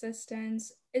any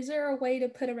assistance, is there a way to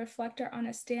put a reflector on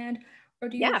a stand, or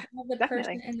do you have the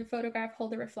definitely. person in the photograph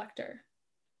hold the reflector?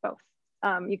 Both.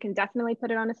 You can definitely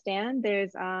put it on a stand.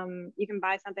 There's you can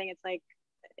buy something, it's like,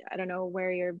 I don't know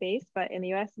where you're based, but in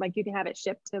the US, like you can have it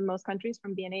shipped to most countries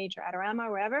from B&H or Adorama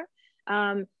or wherever.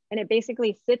 And it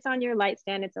basically sits on your light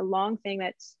stand. It's a long thing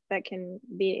that can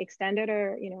be extended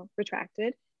or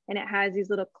retracted. And it has these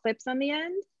little clips on the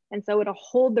end. And so it'll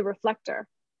hold the reflector.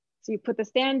 So you put the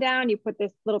stand down, you put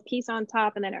this little piece on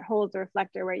top, and then it holds the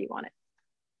reflector where you want it.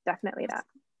 Definitely that.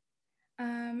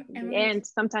 And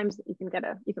sometimes you can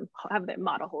have the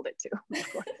model hold it too,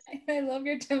 of course. I love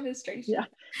your demonstration.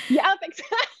 Yeah, thanks.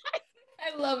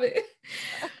 I love it.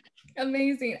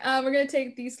 Amazing. We're going to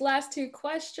take these last two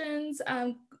questions.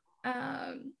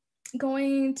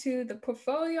 Going to the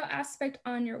portfolio aspect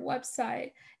on your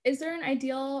website, is there an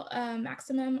ideal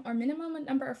maximum or minimum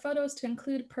number of photos to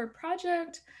include per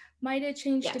project? Might it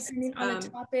change depending on the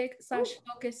topic /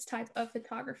 focus type of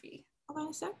photography? Hold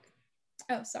on a sec.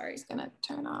 Oh, sorry. It's gonna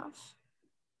turn off.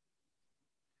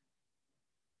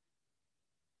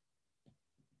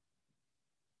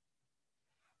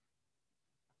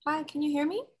 Hi, can you hear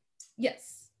me?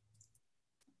 Yes.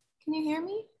 Can you hear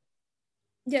me?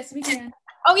 Yes, we can.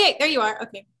 Oh, yeah, there you are.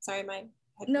 Okay, sorry, my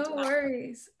no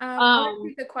worries. I'll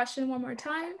repeat the question one more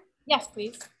time. Yes,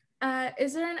 please.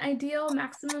 Is there an ideal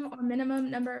maximum or minimum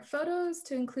number of photos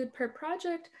to include per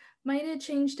project? Might it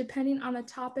change depending on the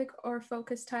topic or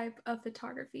focus type of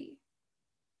photography?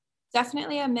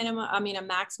 Definitely a minimum, a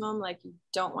maximum, like you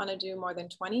don't want to do more than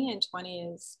 20, and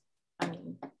 20 is,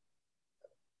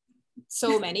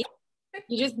 so many.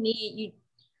 You just need,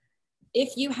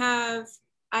 if you have,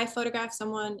 I photographed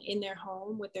someone in their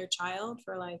home with their child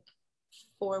for like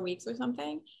 4 weeks or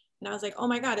something. And I was like, oh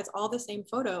my God, it's all the same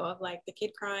photo of like the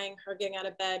kid crying, her getting out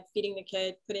of bed, feeding the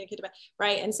kid, putting the kid to bed,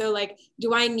 right? And so like,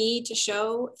 do I need to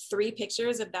show 3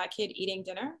 pictures of that kid eating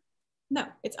dinner? No,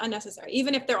 it's unnecessary.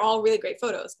 Even if they're all really great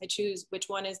photos, I choose which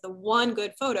one is the one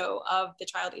good photo of the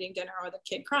child eating dinner or the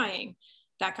kid crying,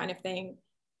 that kind of thing,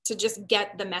 to just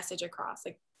get the message across.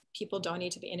 Like people don't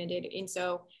need to be inundated.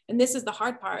 And this is the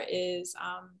hard part, is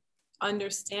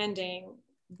understanding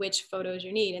which photos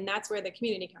you need. And that's where the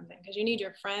community comes in, because you need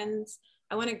your friends.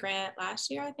 I won a grant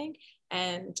last year, I think.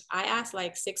 And I asked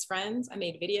like 6 friends. I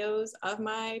made videos of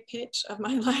my pitch, of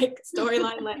my like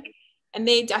storyline, and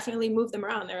they definitely moved them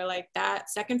around. They were like, that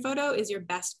second photo is your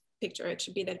best picture. It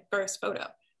should be the first photo,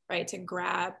 right? To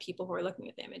grab people who are looking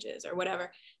at the images or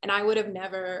whatever. And I would have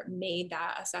never made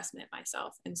that assessment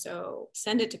myself. And so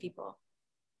send it to people.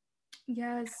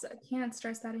 Yes, I can't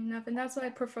stress that enough. And that's why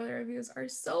portfolio reviews are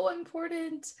so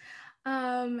important.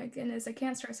 My goodness, I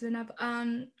can't stress it enough.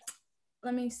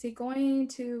 Let me see, going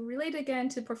to relate again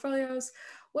to portfolios,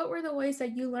 what were the ways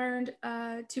that you learned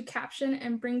to caption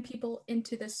and bring people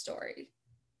into the story?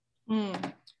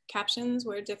 Captions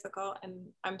were difficult, and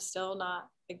I'm still not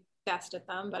the best at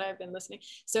them, but I've been listening.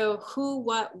 So who,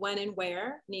 what, when, and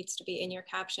where needs to be in your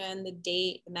caption, the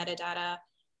date, the metadata,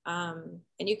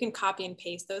 and you can copy and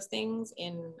paste those things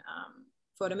in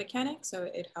photo mechanics, so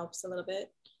it helps a little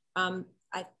bit.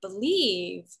 I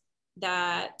believe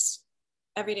that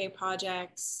Everyday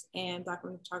Projects and Black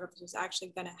Women Photographers is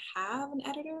actually going to have an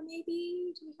editor,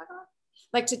 maybe, to talk about?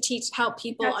 Like to help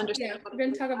people understand. Yeah, we're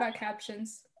going to talk about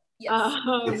captions. Yes.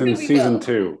 It's in season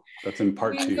 2. That's in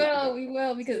part 2. We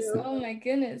will, because oh my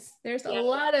goodness, there's a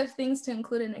lot of things to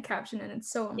include in a caption, and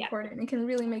it's so important. It can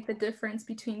really make the difference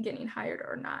between getting hired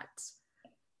or not.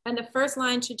 And the first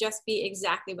line should just be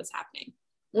exactly what's happening.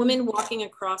 Women walking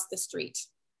across the street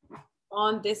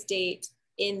on this date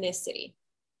in this city.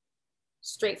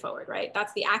 Straightforward, right?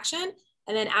 That's the action.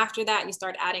 And then after that, you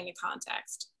start adding the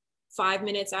context. 5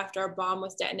 minutes after a bomb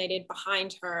was detonated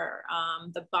behind her,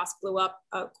 the bus blew up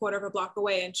a quarter of a block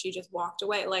away and she just walked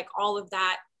away. Like all of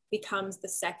that becomes the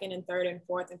second and third and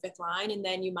fourth and fifth line. And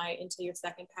then you might into your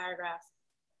second paragraph,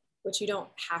 which you don't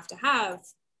have to have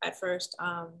at first,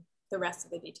 the rest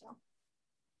of the detail.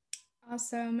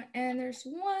 Awesome. And there's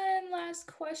one last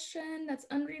question that's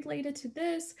unrelated to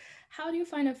this. How do you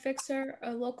find a fixer,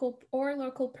 a local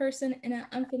person in an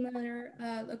unfamiliar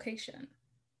location?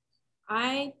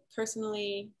 I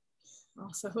personally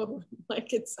also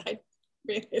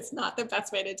it's not the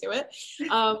best way to do it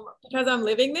because I'm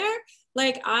living there.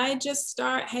 Like I just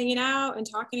start hanging out and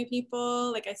talking to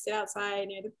people. Like I sit outside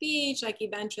near the beach. Like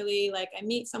eventually, like I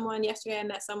meet someone. Yesterday I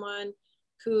met someone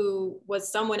who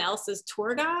was someone else's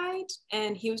tour guide,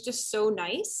 and he was just so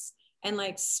nice and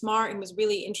like smart and was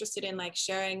really interested in like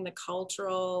sharing the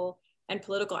cultural and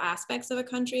political aspects of a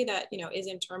country that, you know, is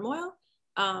in turmoil.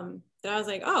 That I was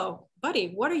like, oh, buddy,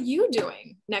 what are you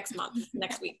doing next month,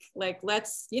 next week? Like,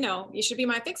 let's, you know, you should be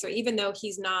my fixer, even though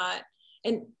he's not,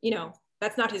 and you know,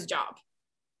 that's not his job,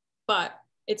 but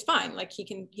it's fine. Like he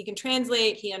can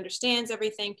translate, he understands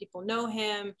everything, people know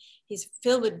him, he's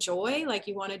filled with joy. Like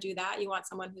you want to do that. You want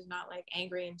someone who's not like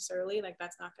angry and surly, like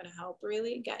that's not going to help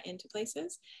really get into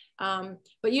places.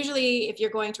 But usually if you're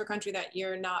going to a country that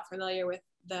you're not familiar with,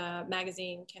 the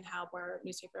magazine can help, or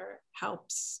newspaper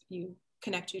helps you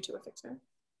connect you to a fixer.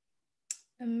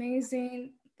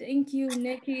 Amazing. Thank you,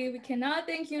 Nikki. We cannot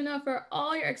thank you enough for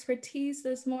all your expertise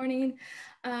this morning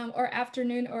or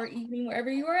afternoon or evening,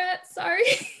 wherever you are at, sorry.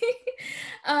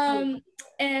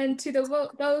 And to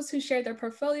those who shared their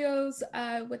portfolios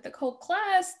with the whole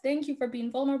class, thank you for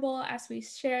being vulnerable as we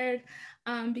shared,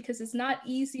 because it's not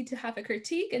easy to have a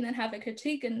critique and then have a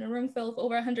critique in a room full of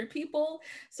over 100 people.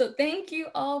 So thank you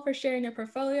all for sharing your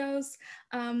portfolios.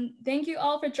 Thank you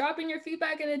all for dropping your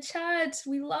feedback in the chat.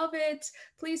 We love it.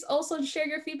 Please also share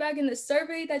your feedback in the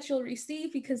survey that you'll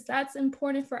receive, because that's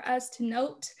important for us to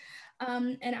note.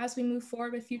 And as we move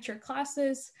forward with future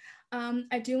classes,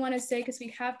 I do want to say, because we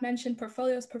have mentioned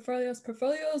portfolios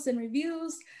and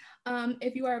reviews.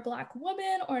 If you are a Black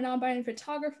woman or a non-binary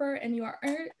photographer and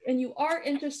you are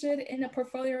interested in a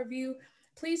portfolio review,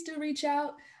 please do reach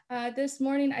out. This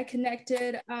morning I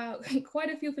connected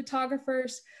quite a few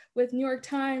photographers with New York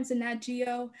Times and Nat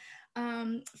Geo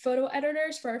photo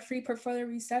editors for a free portfolio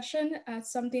review session.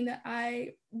 Something that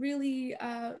I really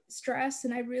stress,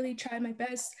 and I really try my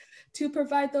best to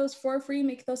provide those for free,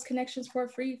 make those connections for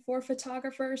free for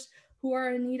photographers who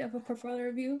are in need of a portfolio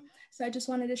review. So I just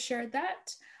wanted to share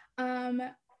that.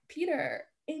 Peter,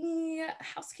 any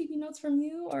housekeeping notes from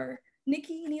you, or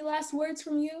Nikki, any last words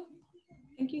from you?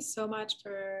 Thank you so much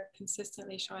for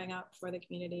consistently showing up for the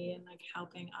community and like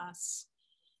helping us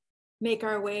make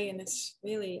our way in this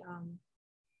really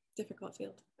difficult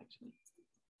field, actually.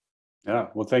 Yeah,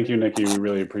 well, thank you, Nikki. We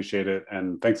really appreciate it.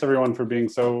 And thanks everyone for being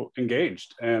so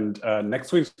engaged. And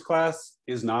next week's class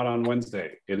is not on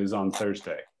Wednesday. It is on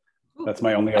Thursday. That's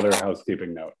my only other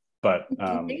housekeeping note. But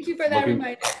thank you for that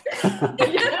reminder.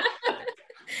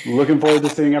 Looking forward to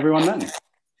seeing everyone then.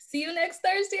 See you next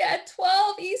Thursday at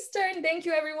 12 Eastern. Thank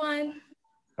you, everyone.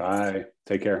 Bye.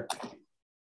 Take care.